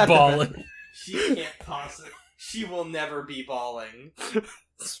balling. She can't possibly. She will never be balling.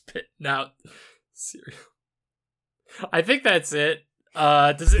 Spitting out cereal. I think that's it.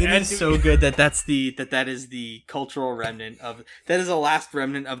 Does it is so good that is the cultural remnant of that is the last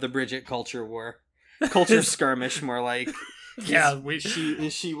remnant of the Bridget culture war, culture skirmish, more like. Yeah,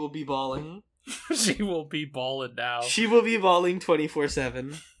 she will be balling. She will be balling now. She will be balling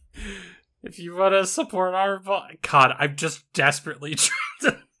 24/7. If you want to support our God, I'm just desperately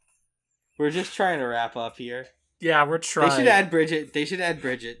trying to... We're just trying to wrap up here. Yeah, we're trying. They should add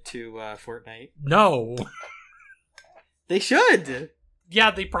Bridget to Fortnite. No. They should.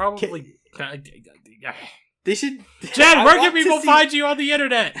 Yeah, they probably... They should... Jen, where can people find you on the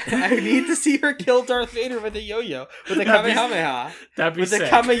internet? I need to see her kill Darth Vader with a yo-yo. With a Kamehameha. That'd be with sick.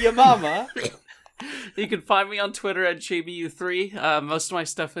 With a Kameyamama. You can find me on Twitter at JBU3. Most of my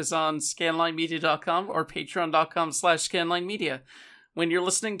stuff is on scanlinemedia.com or patreon.com/scanlinemedia. When you're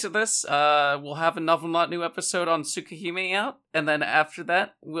listening to this, we'll have a Novel Not New episode on Tsukihime out, and then after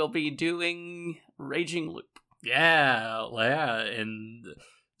that, we'll be doing Raging Loop. Yeah, and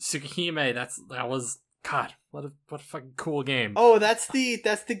Tsukihime, that was God, what a fucking cool game. Oh, that's the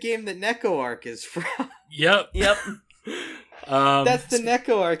game that Neko Arc is from. Yep. That's the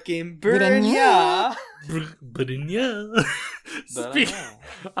Neko Arc game. Brinya.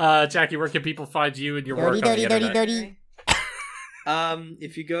 Jackie, where can people find you and your work on the internet? Dirty.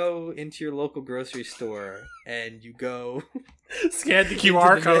 If you go into your local grocery store and you go scan the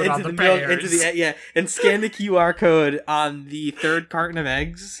QR code on the bears. And scan the QR code on the third carton of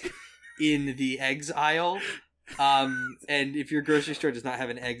eggs in the eggs aisle. And if your grocery store does not have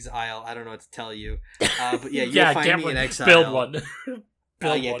an eggs aisle, I don't know what to tell you. But yeah, you'll find me in eggs aisle. Build one.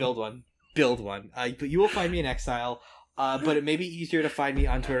 Build one. But you will find me in exile. But it may be easier to find me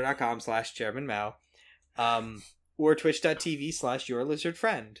on twitter.com/Chairman Mao. Or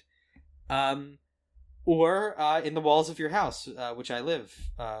twitch.tv/yourlizardfriend. Or in the walls of your house, which I live.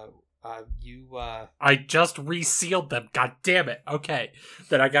 I just resealed them. God damn it. Okay.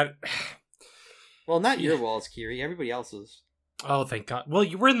 Then I got... Well, not your walls, Kiri. Everybody else's. Oh, thank God. Well,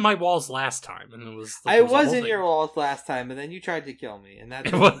 you were in my walls last time, and it was... I was in your walls last time, and then you tried to kill me, and that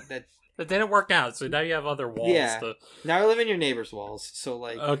didn't work out, so now you have other walls. Yeah. Now I live in your neighbor's walls, so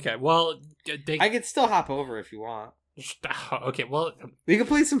Okay, well... I could still hop over if you want. Okay, well... We could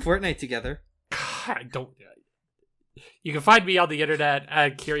play some Fortnite together. I don't... You can find me on the internet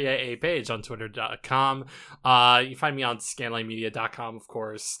at KyriaAPage on Twitter.com. You can find me on ScanlineMedia.com, of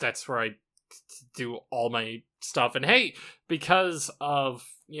course. That's where I do all my stuff. And hey, because of,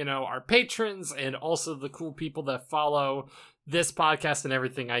 our patrons and also the cool people that follow this podcast and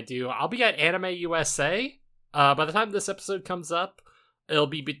everything I do. I'll be at Anime USA. By the time this episode comes up, it'll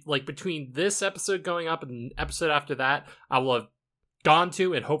be between this episode going up and the episode after that, I will have gone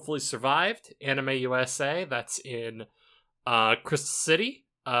to and hopefully survived Anime USA. That's in Crystal City.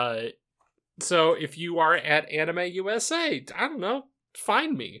 So if you are at Anime USA, I don't know,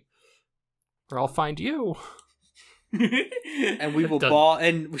 find me. Or I'll find you. And we will ball,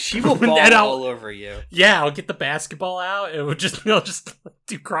 and she will ball all over you. Yeah, I'll get the basketball out, and I'll just do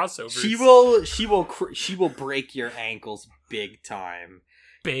crossovers. She will break your ankles big time.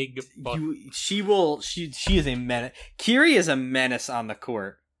 Big. She is a menace. Kiri is a menace on the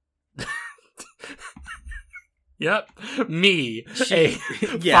court. Yep, me, a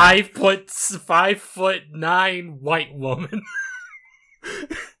 5'9" white woman,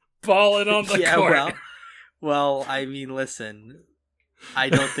 balling on the court. Well, I mean, listen, I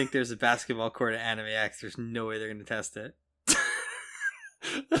don't think there's a basketball court at Anime X. There's no way they're going to test it.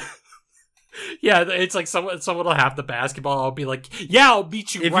 Yeah, it's like someone will have the basketball. I'll be like, yeah, I'll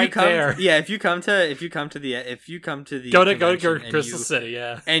beat you there. Yeah, if you come to the go to Crystal City,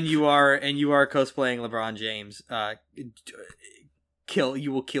 yeah, and you are cosplaying LeBron James,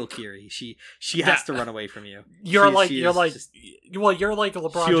 you will kill Kiri. She has to run away from you. You're like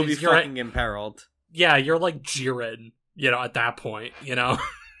LeBron She'll James. be fucking imperiled. Yeah, you're like Jiren, at that point, LeBron.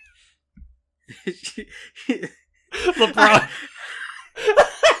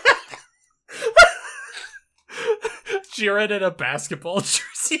 Jiren in a basketball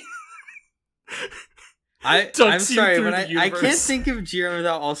jersey. I'm sorry, but I can't think of Jiren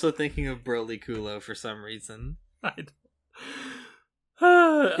without also thinking of Broly Kulo for some reason.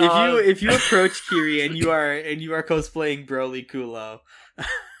 If you approach Kiri and you are cosplaying Broly Kulo,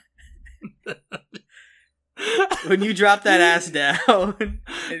 when you drop that ass down and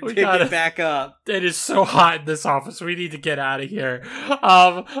pick it back up. It is so hot in this office. We need to get out of here.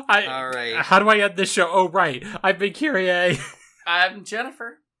 All right. How do I end this show? Oh, right. I've been Kyrie. I'm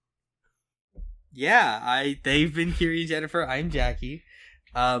Jennifer. Yeah, they've been Kiri and Jennifer. I'm Jackie.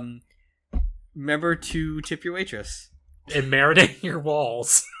 Remember to tip your waitress. And marinate your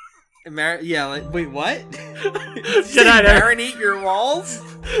walls. Wait, what? Did I marinate your walls?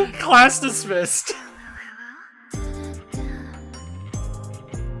 Class dismissed.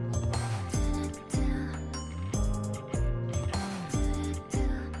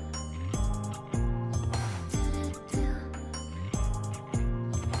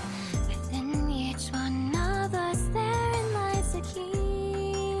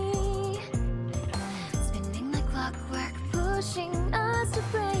 Pushing us to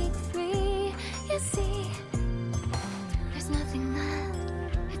break free. You see, there's nothing left.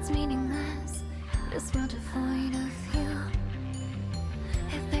 It's meaningless. This world devoid of you.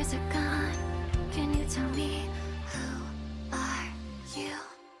 If there's a God, can you tell me who are you?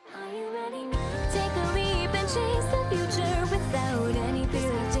 Are you ready now? Take a leap and chase the future without any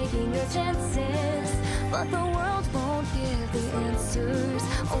fear of taking your chances. But the world won't give the answers.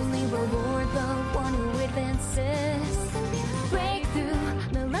 Only reward the one who advances.